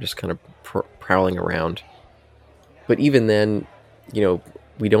Empire just kind of prowling around. But even then,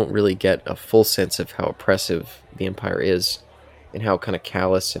 we don't really get a full sense of how oppressive the Empire is and how kind of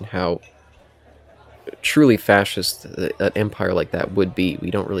callous and how truly fascist an empire like that would be.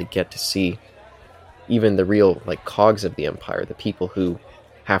 We don't really get to see even the real cogs of the Empire, the people who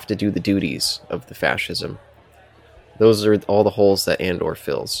have to do the duties of the fascism. Those are all the holes that Andor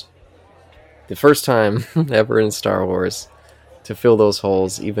fills. The first time ever in Star Wars to fill those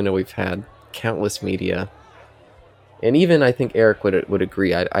holes, even though we've had countless media. And even I think Eric would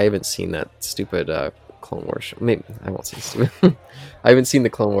agree. I haven't seen that stupid Clone Wars show. Maybe I won't say stupid. I haven't seen the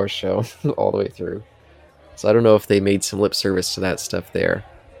Clone Wars show all the way through. So I don't know if they made some lip service to that stuff there.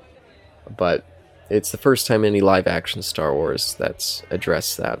 But it's the first time in any live action Star Wars that's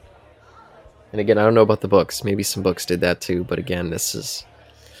addressed that. And again, I don't know about the books. Maybe some books did that too. But again, this is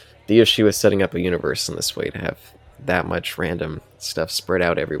the issue with setting up a universe in this way, to have that much random stuff spread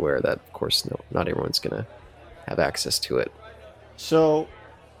out everywhere that, of course, not everyone's going to have access to it. So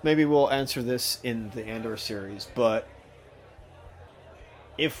maybe we'll answer this in the Andor series, but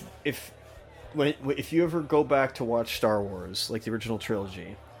if you ever go back to watch Star Wars, like the original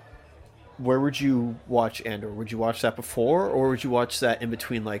trilogy, where would you watch Andor? Would you watch that before, or would you watch that in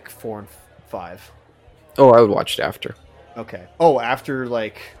between 4 and 5? Oh, I would watch it after. Okay. Oh, after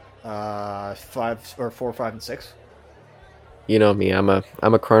 5 or 4, 5, and 6? You know me, I'm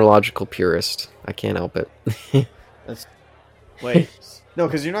a chronological purist. I can't help it. Wait. No,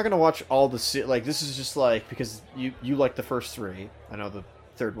 because you're not going to watch all the... this is just because you like the first 3. I know the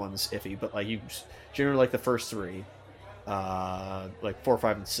third one's iffy, but you generally like the first 3. 4,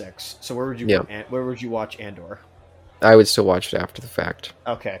 5, and 6. So where would you watch Andor? I would still watch it after the fact.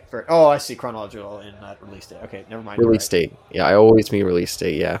 Okay. Oh, I see. Chronological and not release date. Okay, never mind. Release date. Yeah, I always mean release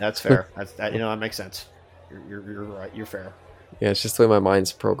date, yeah. That's fair. That makes sense. You're right. You're fair. Yeah, it's just the way my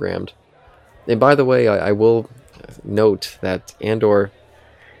mind's programmed. And by the way, I will note that Andor,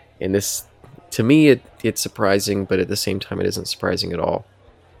 in this, to me, it's surprising, but at the same time, it isn't surprising at all.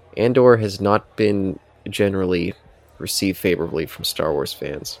 Andor has not been generally received favorably from Star Wars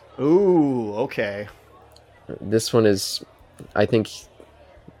fans. Ooh, okay. This one is, I think,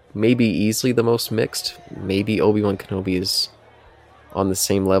 maybe easily the most mixed. Maybe Obi-Wan Kenobi is on the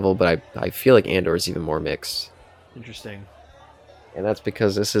same level, but I feel like Andor is even more mixed. Interesting. And that's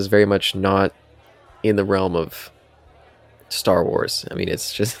because this is very much not in the realm of Star Wars. I mean,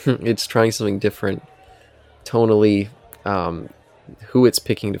 it's just it's trying something different tonally, who it's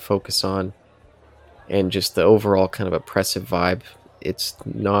picking to focus on, and just the overall kind of oppressive vibe. It's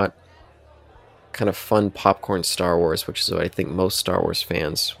not kind of fun popcorn Star Wars, which is what I think most Star Wars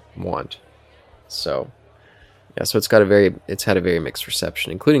fans want. So yeah, so it's had a very mixed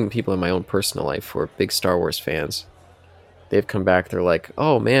reception, including people in my own personal life who are big Star Wars fans. They've come back, they're like,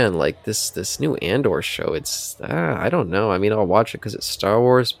 oh man, like this new Andor show, it's I don't know, I mean, I'll watch it because it's Star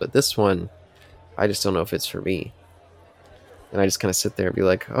Wars, but this one, I just don't know if it's for me. And I just kind of sit there and be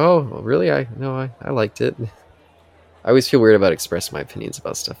like, oh, well, really? I liked it. I always feel weird about expressing my opinions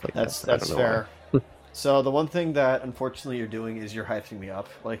about stuff like that. I That's don't know fair. why. So the one thing that unfortunately you're doing is you're hyping me up.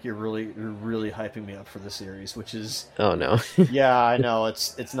 Like you're really hyping me up for the series, which is Oh no. yeah, I know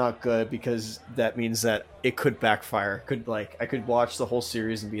it's not good because that means that it could backfire. Could like I could watch the whole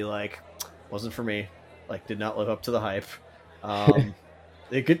series and be like, wasn't for me. Like did not live up to the hype.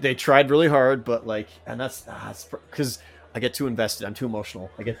 They tried really hard, but like, and that's because I get too invested. I'm too emotional.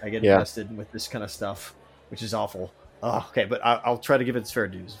 I get Yeah. invested with this kind of stuff, which is awful. Oh, okay, but I'll try to give it its fair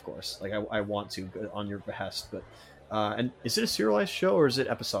dues, of course. Like I want to on your behest, but and is it a serialized show or is it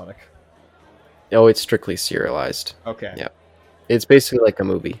episodic? Oh, it's strictly serialized. Okay. Yeah. It's basically like a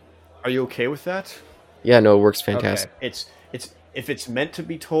movie. Are you okay with that? Yeah, no, it works fantastic. Okay. It's if it's meant to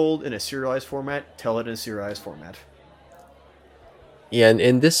be told in a serialized format, tell it in a serialized format. Yeah,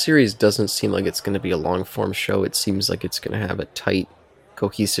 and this series doesn't seem like it's going to be a long form show. It seems like it's going to have a tight,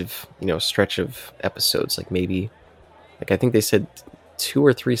 cohesive, stretch of episodes. Like maybe, like I think they said 2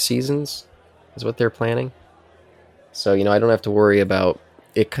 or 3 seasons is what they're planning. So I don't have to worry about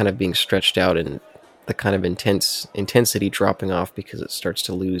it kind of being stretched out and the kind of intensity dropping off because it starts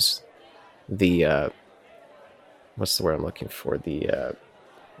to lose the what's the word I'm looking for, the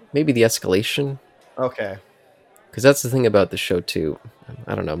maybe the escalation. Okay. Because that's the thing about the show too.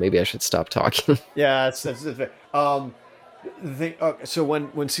 I don't know. Maybe I should stop talking. Yeah, that's so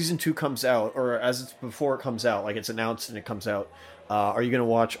when season 2 comes out, or as it's before it comes out, like it's announced and it comes out, are you going to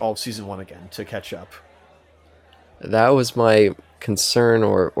watch all of season 1 again to catch up? That was my concern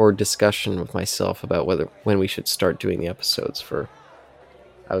or discussion with myself about when we should start doing the episodes for.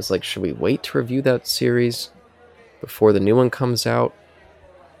 I was like, should we wait to review that series before the new one comes out?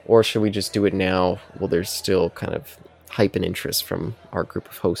 Or should we just do it now? Well, there's still kind of hype and interest from our group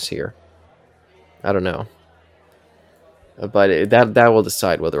of hosts here. I don't know. But that will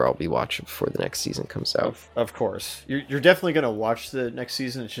decide whether I'll be watching before the next season comes out. Of course. You're definitely going to watch the next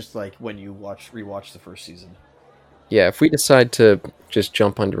season. It's just like when you rewatch the first season. Yeah, if we decide to just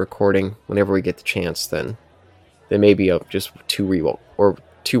jump onto recording whenever we get the chance, then maybe just 2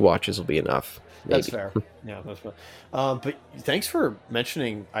 watches will be enough. Maybe. That's fair. Yeah, that's fair. But thanks for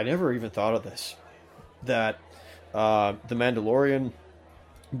mentioning. I never even thought of this. That The Mandalorian,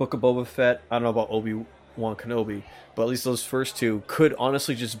 Book of Boba Fett. I don't know about Obi-Wan Kenobi, but at least those first 2 could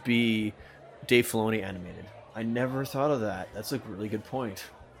honestly just be Dave Filoni animated. I never thought of that. That's a really good point.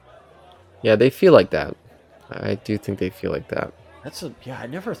 Yeah, they feel like that. I do think they feel like that. I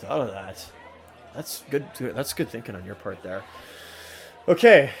never thought of that. That's good. That's good thinking on your part there.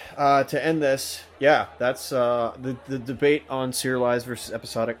 Okay, to end this, yeah, that's the debate on serialized versus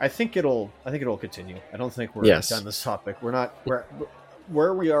episodic. I think it'll continue. I don't think we're done this topic. We're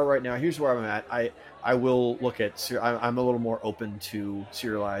where we are right now. Here's where I'm at. I will look at. I'm a little more open to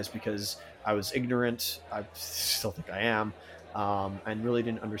serialized because I was ignorant. I still think I am, and really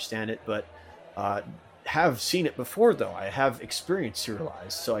didn't understand it, but have seen it before though. I have experienced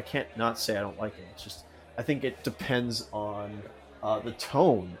serialized, so I can't not say I don't like it. It's just I think it depends on the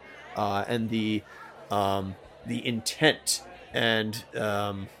tone and the intent and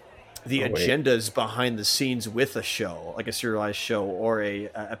the agendas behind the scenes with a show, like a serialized show or a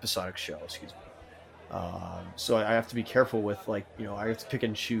episodic show. Excuse me. So I have to be careful with I have to pick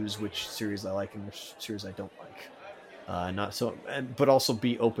and choose which series I like and which series I don't like. But also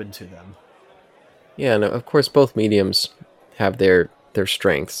be open to them. Yeah, and of course both mediums have their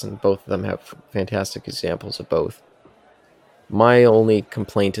strengths, and both of them have fantastic examples of both. My only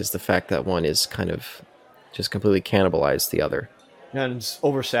complaint is the fact that one is kind of just completely cannibalized the other. And it's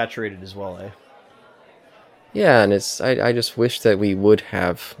oversaturated as well, eh? Yeah, and I just wish that we would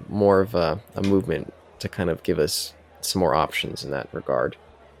have more of a movement to kind of give us some more options in that regard.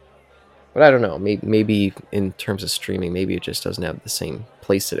 But I don't know, maybe in terms of streaming, maybe it just doesn't have the same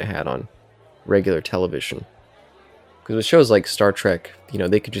place that it had on regular television. Because with shows like Star Trek,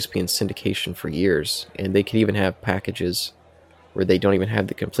 they could just be in syndication for years, and they could even have packages where they don't even have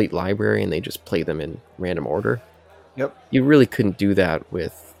the complete library and they just play them in random order. Yep. You really couldn't do that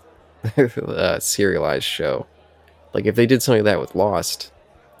with serialized show. Like if they did something like that with Lost,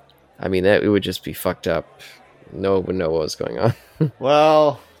 I mean that it would just be fucked up. No one would know what was going on.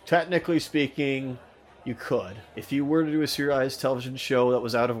 Well, technically speaking, you could. If you were to do a serialized television show that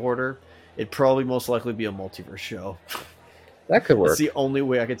was out of order, it'd probably most likely be a multiverse show. That could work. That's the only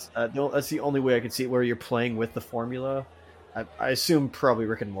way I could. That's the only way I could see it, where you're playing with the formula. I assume probably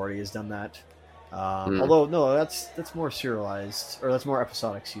Rick and Morty has done that. Although no, that's more serialized, or that's more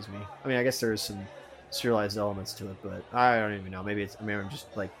episodic. Excuse me. I mean, I guess there's some serialized elements to it, but I don't even know. Maybe I'm just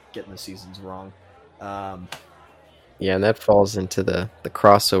like getting the seasons wrong. Yeah, and that falls into the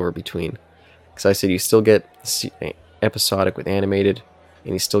crossover between, because I said you still get episodic with animated,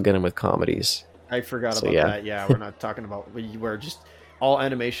 and you still get them with comedies. I forgot about that. Yeah, we're not talking about where just all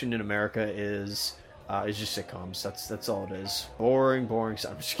animation in America is just sitcoms. That's all it is. Boring.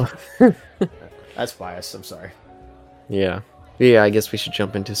 I'm just kidding. That's biased. I'm sorry. Yeah. I guess we should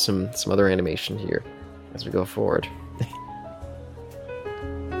jump into some other animation here as we go forward.